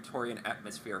 like, the Victorian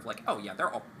atmosphere of, like, oh, yeah,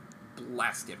 they're all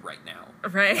blasted right now.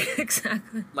 Right, like,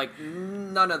 exactly. Like,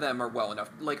 none of them are well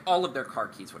enough. Like, all of their car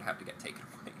keys would have to get taken away.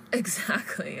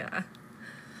 Exactly, yeah.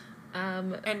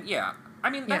 And yeah, I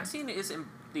mean, that scene is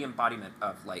the embodiment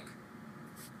of, like,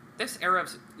 this era of,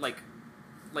 like,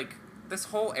 this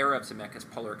whole era of Zemeckis,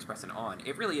 Polar Express and on,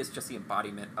 it really is just the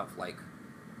embodiment of, like,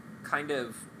 kind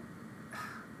of,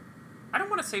 I don't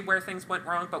want to say where things went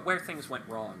wrong, but where things went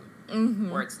wrong.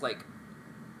 Mm-hmm. Where it's like,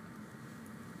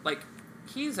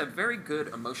 he's a very good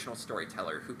emotional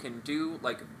storyteller who can do,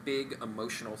 like, big,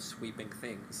 emotional, sweeping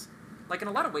things. Like, in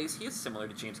a lot of ways, he is similar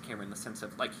to James Cameron in the sense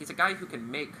of, like, he's a guy who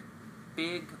can make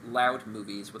big, loud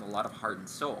movies with a lot of heart and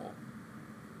soul.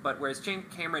 But whereas James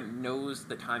Cameron knows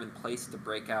the time and place to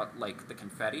break out, like, the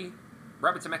confetti,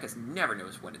 Robert Zemeckis never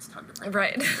knows when it's time to bring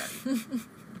Right. ready.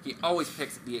 He always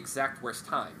picks the exact worst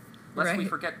time. Lest we Right.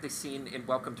 forget the scene in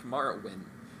Welcome to Morrowind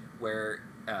where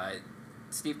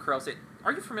Steve Carell said,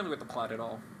 are you familiar with the plot at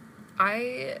all?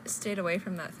 I stayed away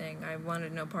from that thing. I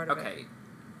wanted no part of it. Okay.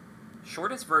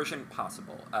 Shortest version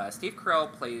possible. Steve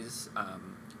Carell plays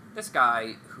this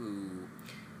guy who...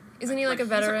 Isn't he like a he's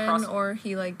veteran, or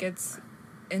he like gets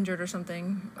injured or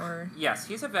something, or... Yes,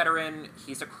 he's a veteran.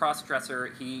 He's a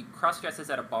cross-dresser. He cross-dresses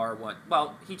at a bar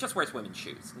well, he just wears women's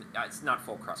shoes. It's not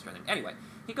full cross-dressing. Anyway,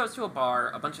 he goes to a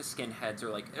bar. A bunch of skinheads are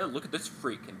like, oh, look at this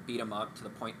freak, and beat him up to the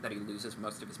point that he loses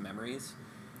most of his memories.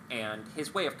 And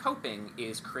his way of coping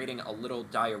is creating a little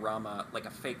diorama, like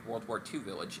a fake World War II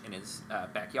village in his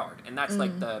backyard. And that's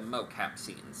like the mocap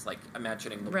scenes, like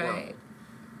imagining the Right.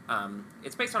 world.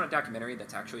 It's based on a documentary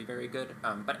that's actually very good.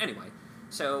 But anyway,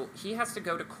 so he has to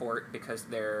go to court because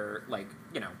they're like,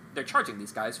 they're charging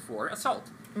these guys for assault.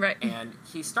 Right. And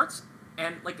he starts,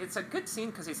 and like it's a good scene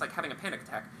because he's like having a panic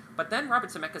attack. But then Robert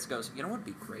Zemeckis goes, you know what would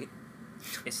be great?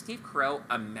 If Steve Carell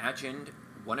imagined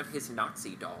one of his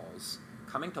Nazi dolls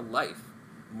coming to life,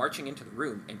 marching into the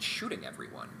room and shooting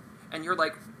everyone. And you're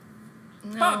like,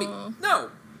 Bobby,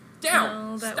 no,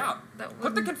 down, stop,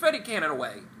 put the confetti cannon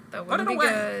away. That Put it wouldn't be away.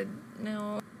 good.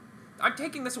 No. I'm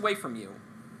taking this away from you.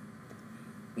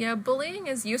 Yeah, bullying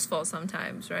is useful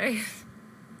sometimes, right?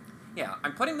 Yeah,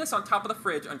 I'm putting this on top of the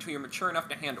fridge until you're mature enough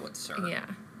to handle it, sir. Yeah.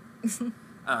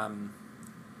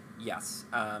 Yes.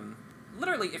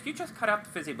 Literally, if you just cut out the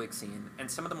Fizzy Wig scene and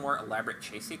some of the more elaborate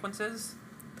chase sequences,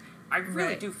 I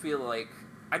really do feel like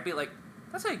I'd be like,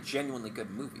 that's a genuinely good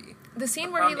movie. The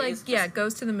scene where he like,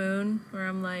 goes to the moon, where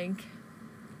I'm like,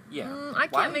 I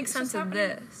can't make sense of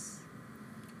this.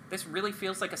 This really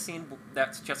feels like a scene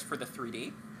that's just for the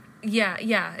 3D.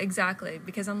 Yeah, exactly.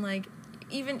 Because I'm like,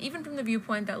 even from the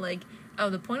viewpoint that like, oh,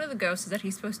 the point of the ghost is that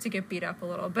he's supposed to get beat up a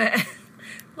little bit.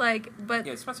 But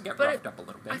he's supposed to get roughed up a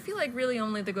little bit. I feel like really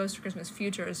only the Ghost of Christmas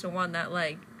Future is the one that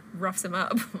like roughs him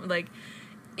up. Like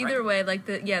either way, like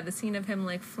the scene of him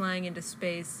like flying into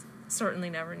space certainly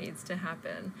never needs to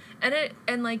happen.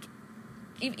 And like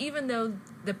even though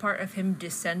the part of him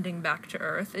descending back to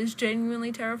Earth is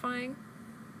genuinely terrifying,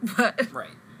 but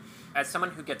right, as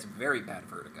someone who gets very bad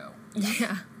vertigo,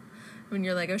 yeah, when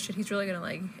you're like, oh shit, he's really gonna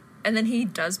like, and then he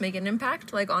does make an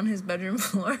impact like on his bedroom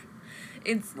floor.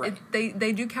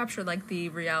 They do capture like the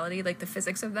reality, like the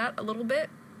physics of that a little bit.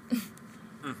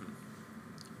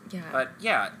 Yeah. But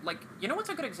yeah, like, you know what's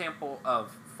a good example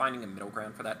of finding a middle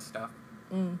ground for that stuff?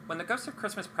 When the Ghost of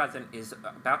Christmas Present is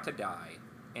about to die,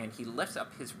 and he lifts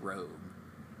up his robe,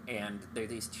 and there are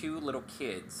these two little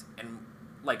kids, and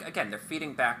like again, they're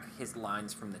feeding back his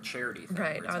lines from the charity thing.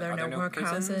 Right. Are there no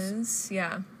workhouses?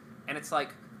 Yeah. And it's like,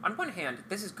 on one hand,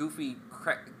 this is goofy,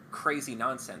 crazy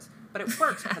nonsense. But it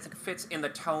works because it fits in the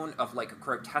tone of like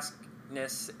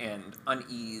grotesqueness and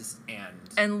unease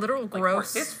and literal like,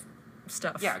 gross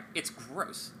stuff. Yeah, it's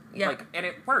gross. Yeah, like, and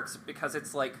it works because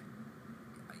it's like,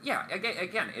 yeah,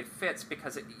 again, it fits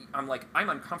because I'm like, I'm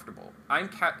uncomfortable. I'm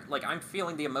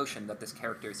feeling the emotion that this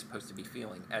character is supposed to be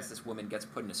feeling as this woman gets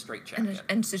put in a straitjacket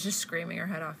and she's just screaming her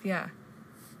head off. Yeah.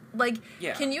 Like,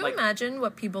 can you imagine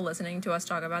what people listening to us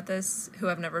talk about this who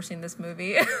have never seen this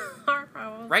movie are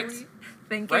probably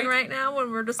thinking right now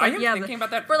when we're just like, thinking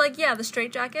about that. We're like, the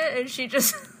straitjacket, and she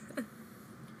just...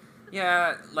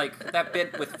 yeah, like that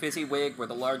bit with Fizzy Wig where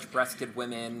the large-breasted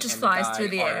women just and flies the guy through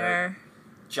the air.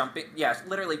 Jumping,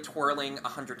 literally twirling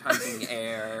 100 times in the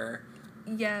air.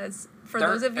 Yes.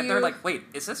 Those of you... And they're like, wait,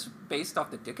 is this based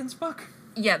off the Dickens book?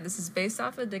 Yeah, this is based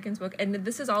off a Dickens book, and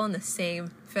this is all in the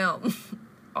same film.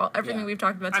 Everything we've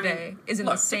talked about today is in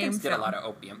the same Dickens film. did a lot of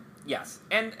opium. Yes.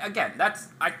 And again,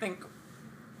 I think,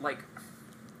 like,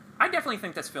 I definitely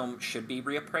think this film should be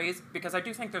reappraised because I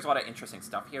do think there's a lot of interesting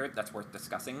stuff here that's worth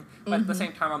discussing. But at the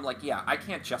same time, I'm like, I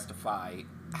can't justify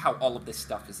how all of this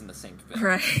stuff is in the same film.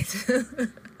 Right.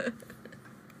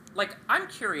 Like, I'm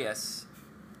curious,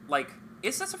 like,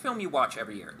 is this a film you watch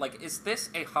every year? Like, is this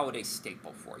a holiday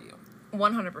staple for you?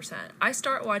 100%. I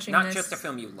start watching this... Not just a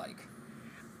film you like.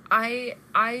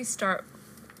 I start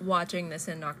watching this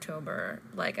in October,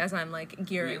 like, as I'm, like,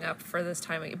 gearing up for this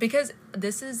time of year. Because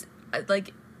this is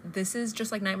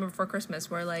just like Nightmare Before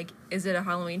Christmas, where, like, is it a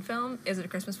Halloween film? Is it a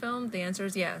Christmas film? The answer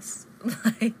is yes.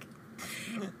 Like,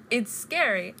 it's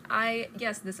scary.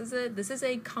 This is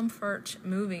a comfort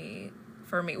movie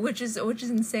for me, which is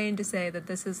insane to say that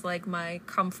this is, like, my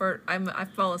comfort. I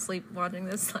fall asleep watching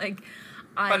this, like,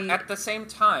 But at the same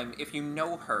time, if you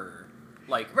know her...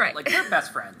 Like, right. Like, we're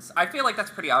best friends. I feel like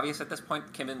that's pretty obvious at this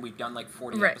point, Kim, and we've done, like,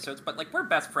 40 episodes, but, like, we're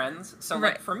best friends. So,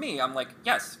 like, for me, I'm like,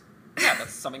 yes,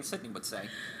 that's something Sydney would say.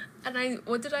 And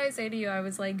what did I say to you? I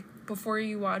was like, before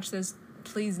you watch this,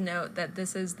 please note that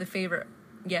this is the favorite.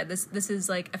 Yeah, this is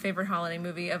like a favorite holiday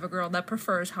movie of a girl that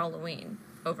prefers Halloween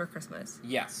over Christmas.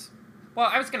 Yes. Well,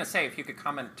 I was going to say, if you could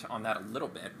comment on that a little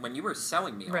bit, when you were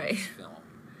selling me on Right. this film,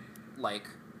 like,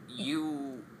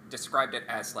 you described it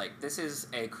as, like, this is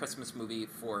a Christmas movie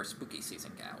for spooky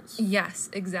season gals. Yes,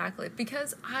 exactly.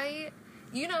 Because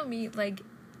you know me, like,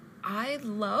 I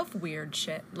love weird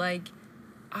shit. Like,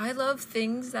 I love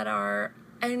things that are,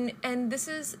 and this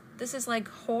is like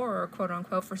horror, quote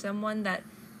unquote, for someone that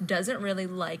doesn't really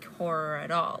like horror at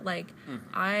all. Like,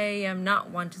 I am not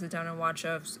one to sit down and watch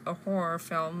a horror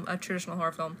film, a traditional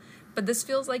horror film, but this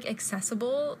feels like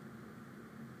accessible,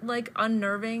 like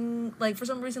unnerving, like for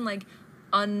some reason, like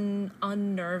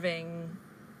unnerving,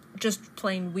 just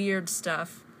plain weird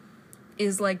stuff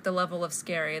is like the level of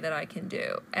scary that I can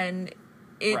do. And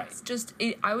it's just,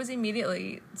 I was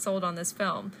immediately sold on this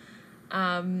film.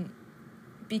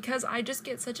 Because I just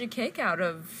get such a kick out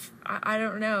of, I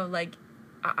don't know, like,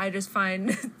 I just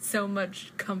find so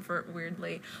much comfort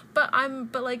weirdly. But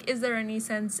like, is there any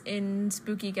sense in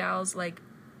spooky gals? Like,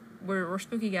 we're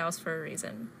spooky gals for a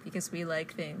reason, because we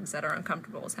like things that are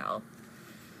uncomfortable as hell.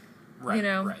 Right, you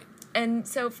know? Right. And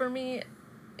so for me,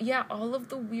 yeah, all of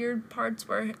the weird parts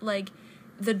where, like,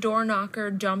 the door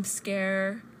knocker jump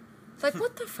scare, like,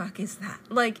 what the fuck is that?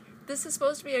 Like, this is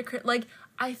supposed to be like,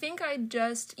 I think I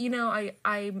just, you know,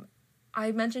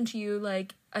 I mentioned to you,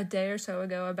 like, a day or so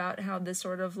ago about how this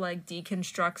sort of, like,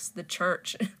 deconstructs the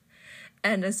church.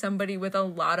 And as somebody with a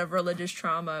lot of religious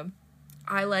trauma,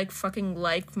 I, like, fucking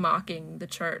like mocking the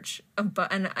church.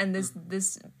 But and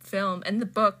this film and the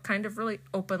book kind of really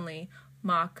openly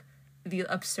mock the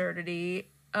absurdity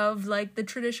of, like, the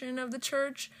tradition of the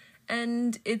church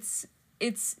and its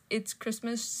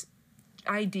Christmas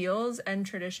ideals and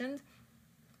traditions.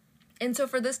 And so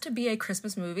for this to be a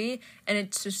Christmas movie and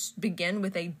it just begin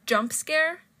with a jump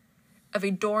scare of a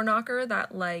door knocker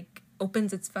that, like,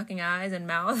 opens its fucking eyes and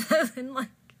mouth and, like,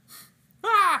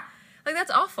 ah! Like, that's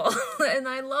awful. And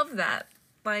I love that.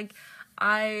 Like,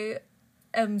 I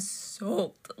am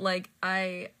sold. Like,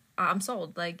 I'm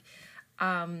sold. Like,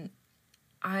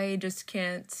 I just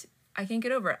can't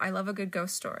get over it. I love a good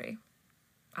ghost story.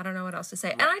 I don't know what else to say.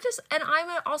 Right. And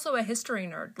I'm also a history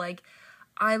nerd. Like,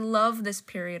 I love this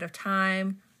period of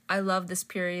time. I love this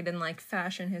period in, like,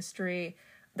 fashion history.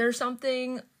 There's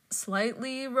something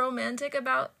slightly romantic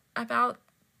about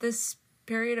this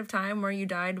period of time where you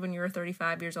died when you were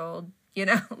 35 years old, you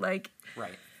know? Like,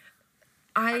 right.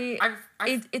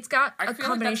 It's got a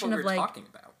combination of, like, talking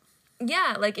about.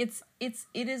 Yeah, like, it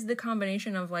is the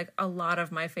combination of, like, a lot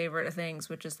of my favorite things,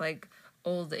 which is, like,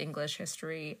 old English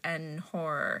history and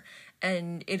horror.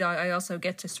 And I also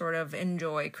get to sort of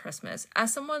enjoy Christmas.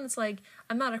 As someone that's, like,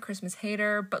 I'm not a Christmas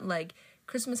hater, but, like,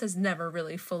 Christmas has never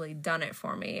really fully done it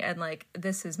for me. And, like,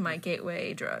 this is my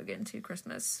gateway drug into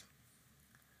Christmas.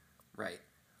 Right.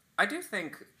 I do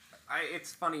think,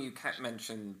 it's funny you can't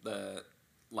mention the,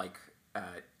 like,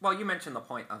 you mentioned the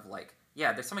point of, like,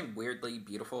 yeah, there's something weirdly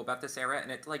beautiful about this era,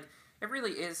 and it's, like, it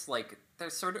really is, like,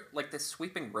 there's sort of, like, this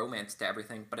sweeping romance to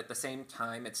everything, but at the same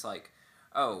time, it's like,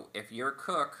 oh, if your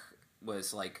cook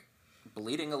was, like,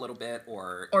 bleeding a little bit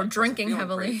or like, drinking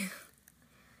heavily. Great,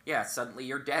 yeah, suddenly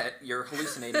you're dead. You're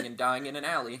hallucinating and dying in an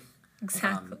alley.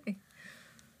 Exactly.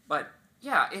 But,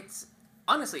 yeah, it's...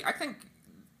 Honestly, I think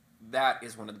that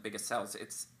is one of the biggest sells.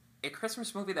 It's a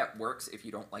Christmas movie that works if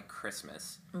you don't like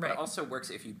Christmas. Right. But it also works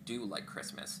if you do like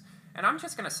Christmas. And I'm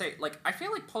just going to say, like, I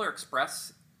feel like Polar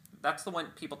Express... That's the one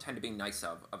people tend to be nice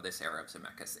of this era of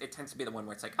Zemeckis. It tends to be the one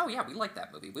where it's like, oh yeah, we like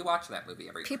that movie. We watch that movie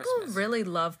every Christmas. People really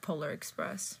love Polar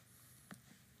Express.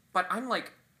 But I'm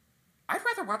like, I'd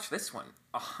rather watch this one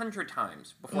 100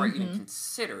 times before I even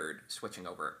considered switching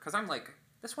over. Because I'm like,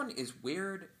 this one is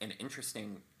weird and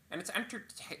interesting. And it's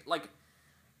like,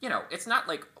 you know, it's not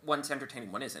like one's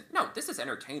entertaining, one isn't. No, this is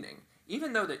entertaining.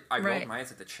 Even though I rolled my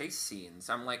eyes at the chase scenes,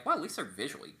 I'm like, well, at least they're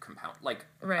visually compound. Like,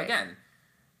 again...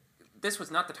 This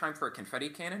was not the time for a confetti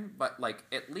cannon, but, like,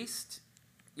 at least,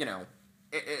 you know,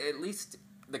 at least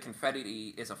the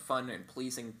confetti is a fun and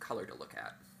pleasing color to look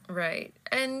at. Right.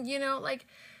 And, you know, like,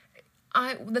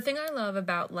 the thing I love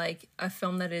about, like, a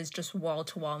film that is just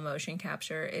wall-to-wall motion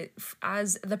capture,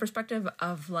 as the perspective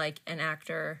of, like, an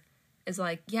actor is,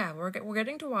 like, yeah, we're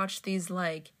getting to watch these,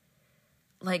 like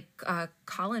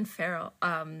Colin Farrell,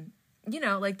 you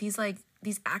know, like, these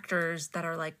actors that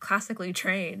are, like, classically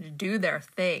trained do their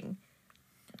thing.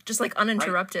 Just, like,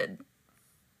 uninterrupted. Right.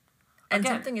 And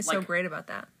again, something is so great about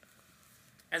that.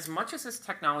 As much as this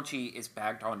technology is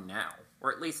bagged on now,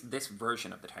 or at least this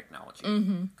version of the technology,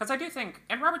 because I do think,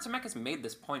 and Robert Zemeckis made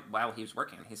this point while he was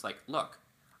working, he's like, look,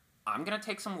 I'm gonna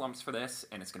take some lumps for this,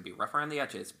 and it's gonna be rough around the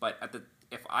edges. But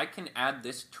if I can add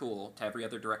this tool to every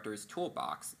other director's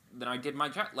toolbox, then I did my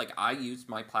job. Like, I used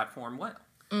my platform well,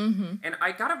 and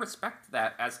I gotta respect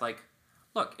that as like,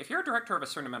 look, if you're a director of a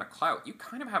certain amount of clout, you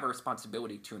kind of have a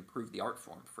responsibility to improve the art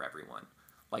form for everyone.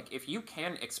 Like, if you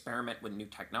can experiment with new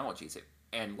technologies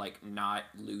and like not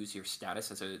lose your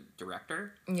status as a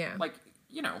director, Yeah. like,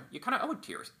 you know, you kind of owe it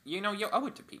to you owe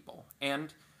it to people.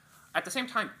 And at the same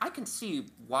time, I can see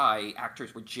why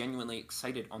actors were genuinely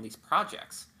excited on these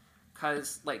projects.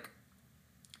 Because, like,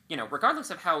 you know, regardless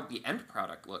of how the end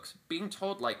product looks, being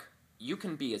told, like, you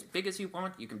can be as big as you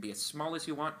want, you can be as small as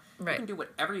you want, Right. you can do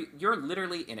whatever, you're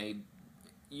literally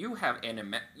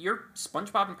you're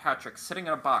SpongeBob and Patrick sitting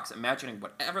in a box imagining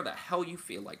whatever the hell you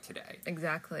feel like today.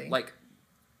 Exactly. Like,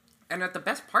 and at the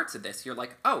best parts of this, you're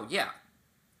like, oh, yeah,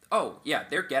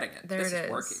 they're getting it. There this it is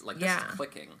is. working. Like, Yeah. this is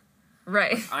clicking.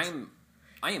 Right. Like,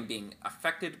 I am being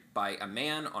affected by a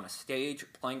man on a stage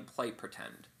playing play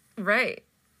pretend. Right.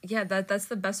 Yeah, that's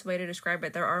the best way to describe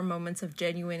it. There are moments of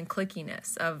genuine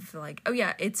clickiness, of like, oh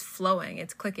yeah, it's flowing,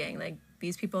 it's clicking. Like,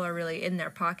 these people are really in their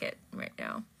pocket right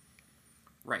now.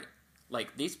 Right.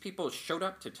 Like, these people showed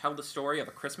up to tell the story of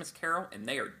A Christmas Carol, and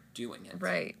they are doing it.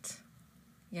 Right.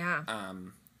 Yeah.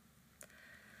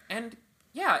 And,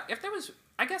 yeah, if there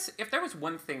was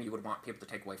one thing you would want people to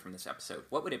take away from this episode,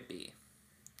 what would it be?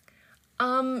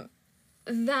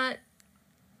 That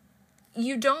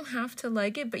you don't have to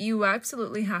like it, but you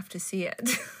absolutely have to see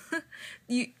it.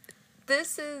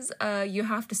 This is you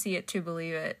have to see it to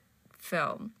believe it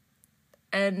film.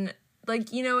 And,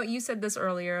 like, you know, you said this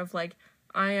earlier of, like,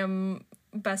 I am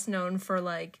best known for,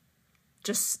 like,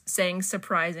 just saying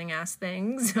surprising ass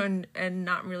things and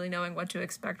not really knowing what to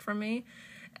expect from me.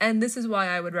 And this is why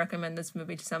I would recommend this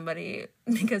movie to somebody,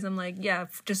 because I'm like, yeah,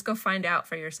 just go find out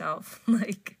for yourself.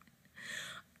 Like,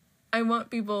 I want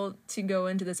people to go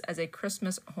into this as a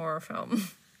Christmas horror film.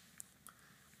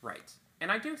 Right.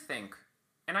 And I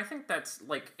think that's,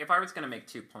 like, if I was going to make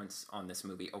 2 points on this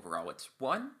movie overall, it's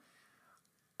one,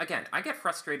 again, I get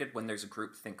frustrated when there's a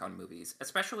groupthink on movies,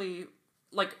 especially,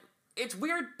 like, it's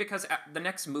weird because the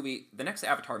next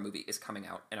Avatar movie is coming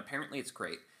out, and apparently it's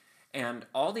great. And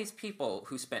all these people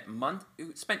who spent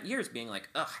years being like,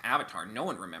 ugh, Avatar, no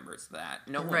one remembers that,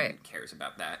 no one cares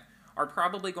about that, are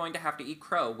probably going to have to eat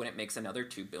crow when it makes another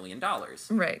 $2 billion.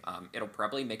 Right. It'll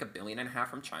probably make $1.5 billion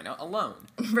from China alone.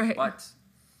 Right. But,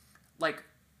 like,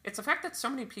 it's the fact that so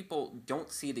many people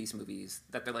don't see these movies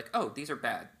that they're like, oh, these are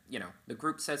bad. You know, the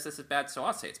group says this is bad, so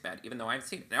I'll say it's bad, even though I haven't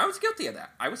seen it. And I was guilty of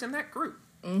that. I was in that group.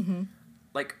 Mm-hmm.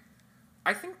 Like,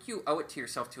 I think you owe it to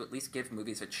yourself to at least give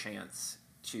movies a chance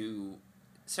to...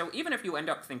 So even if you end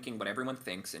up thinking what everyone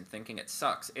thinks and thinking it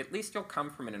sucks, at least you'll come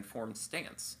from an informed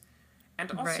stance.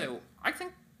 And also, I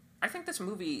think this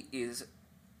movie is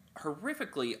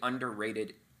horrifically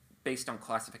underrated based on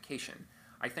classification.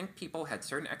 I think people had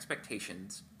certain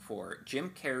expectations for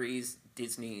Jim Carrey's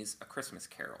Disney's A Christmas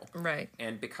Carol. Right.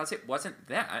 And because it wasn't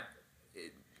that,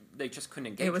 they just couldn't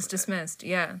engage with it. It was dismissed,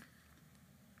 yeah.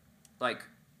 Like,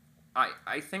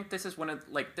 I think this is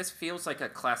this feels like a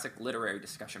classic literary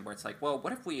discussion where it's like, well,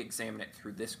 what if we examine it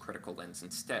through this critical lens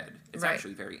instead? It's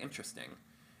actually very interesting.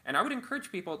 And I would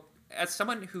encourage people, as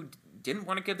someone who didn't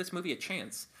want to give this movie a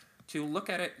chance, to look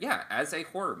at it, as a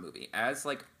horror movie, as,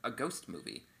 like, a ghost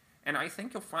movie. And I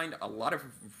think you'll find a lot of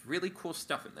really cool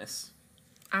stuff in this.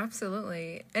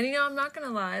 Absolutely. And, you know, I'm not gonna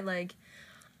lie, like,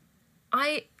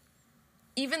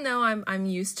 even though I'm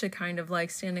used to kind of,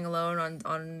 like, standing alone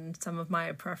on some of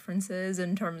my preferences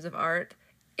in terms of art,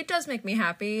 it does make me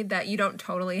happy that you don't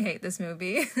totally hate this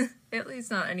movie. At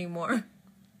least not anymore.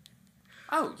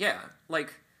 Oh, yeah.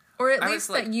 Like... Or at least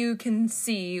that you can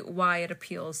see why it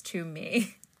appeals to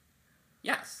me.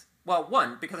 Yes. Well,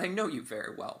 one, because I know you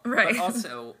very well. Right. But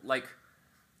also, like,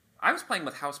 I was playing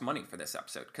with house money for this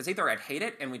episode. Because either I'd hate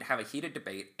it and we'd have a heated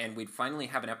debate and we'd finally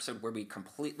have an episode where we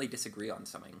completely disagree on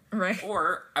something. Right.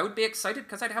 Or I would be excited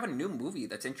because I'd have a new movie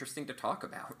that's interesting to talk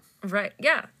about. Right.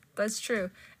 Yeah, that's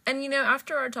true. And, you know,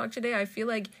 after our talk today, I feel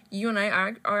like you and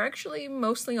I are actually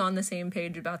mostly on the same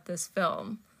page about this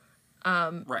film.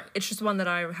 Right. It's just one that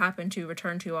I happen to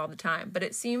return to all the time. But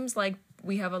it seems like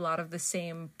we have a lot of the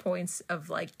same points of,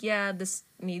 like, yeah, this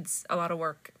needs a lot of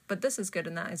work, but this is good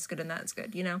and that is good and that is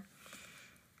good, you know?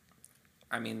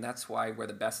 I mean, that's why we're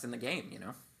the best in the game, you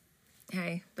know?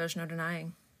 Hey, there's no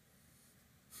denying.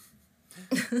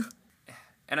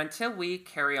 And until we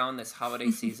carry on this holiday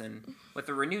season with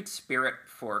a renewed spirit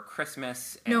for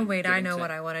Christmas... And no, wait, I know what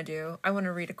I want to do. I want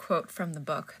to read a quote from the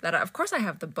book. Of course I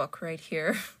have the book right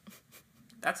here.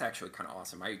 That's actually kind of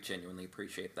awesome. I genuinely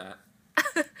appreciate that.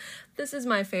 This is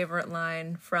my favorite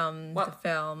line from the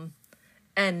film,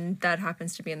 and that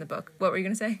happens to be in the book. What were you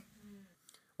going to say?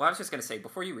 Well, I was just going to say,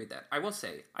 before you read that, I will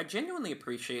say, I genuinely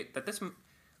appreciate that this,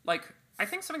 like, I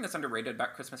think something that's underrated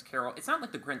about Christmas Carol, it's not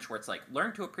like the Grinch where it's like,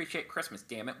 learn to appreciate Christmas,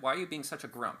 damn it. Why are you being such a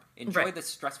grump? Enjoy this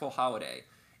stressful holiday.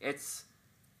 It's,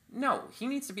 no, he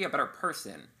needs to be a better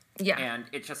person. Yeah. And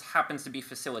it just happens to be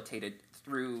facilitated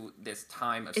through this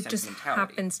time of sentimentality. It just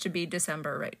happens to be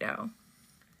December right now.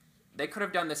 They could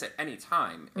have done this at any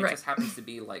time. It just happens to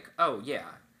be like, oh, yeah.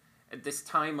 At this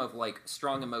time of, like,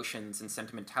 strong emotions and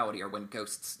sentimentality are when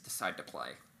ghosts decide to play.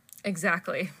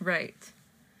 Exactly, right.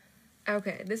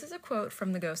 Okay, this is a quote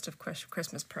from The Ghost of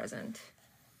Christmas Present.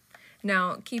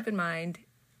 Now, keep in mind,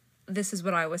 this is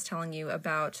what I was telling you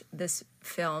about this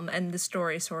film and the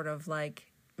story sort of, like,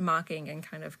 mocking and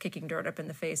kind of kicking dirt up in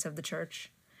the face of the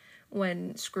church.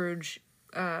 When Scrooge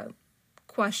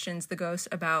questions the ghost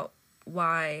about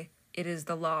why it is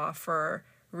the law for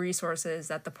resources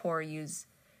that the poor use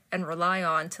and rely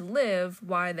on to live,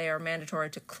 why they are mandatory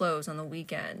to close on the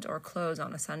weekend or close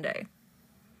on a Sunday.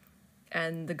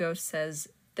 And the ghost says,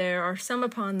 "There are some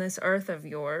upon this earth of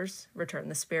yours," returned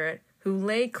the spirit, "who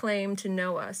lay claim to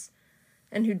know us,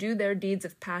 and who do their deeds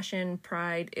of passion,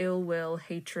 pride, ill will,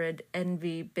 hatred,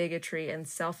 envy, bigotry, and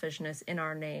selfishness in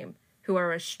our name, who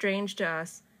are as strange to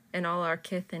us and all our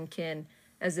kith and kin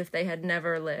as if they had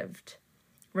never lived.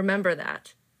 Remember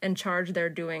that, and charge their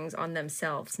doings on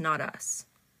themselves, not us."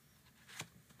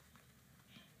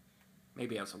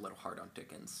 Maybe I was a little hard on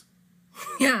Dickens.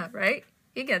 Yeah, right?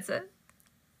 He gets it.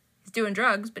 He's doing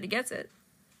drugs, but he gets it.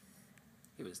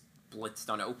 He was blitzed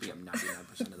on opium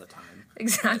 99% of the time.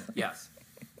 Exactly. But, yes.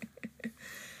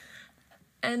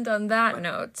 And on that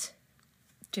note,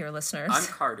 dear listeners. I'm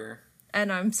Carter.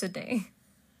 And I'm Sydney.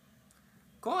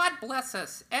 God bless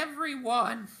us,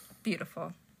 everyone.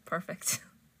 Beautiful. Perfect.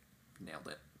 Nailed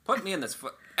it. Put me in this.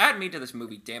 Add me to this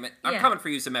movie, damn it. I'm coming for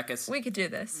you, Zemeckis. We could do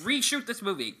this. Reshoot this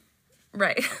movie.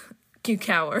 Right. You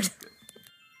coward.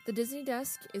 The Disney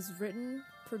Desk is written,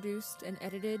 produced, and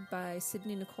edited by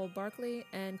Sydney Nicole Barkley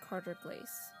and Carter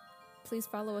Glace. Please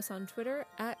follow us on Twitter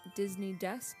at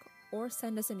DisneyDesk or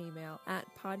send us an email at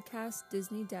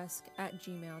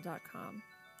podcastdisneydesk@gmail.com.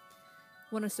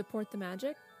 Want to support the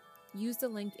magic? Use the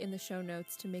link in the show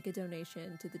notes to make a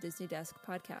donation to the Disney Desk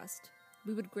podcast.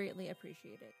 We would greatly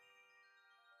appreciate it.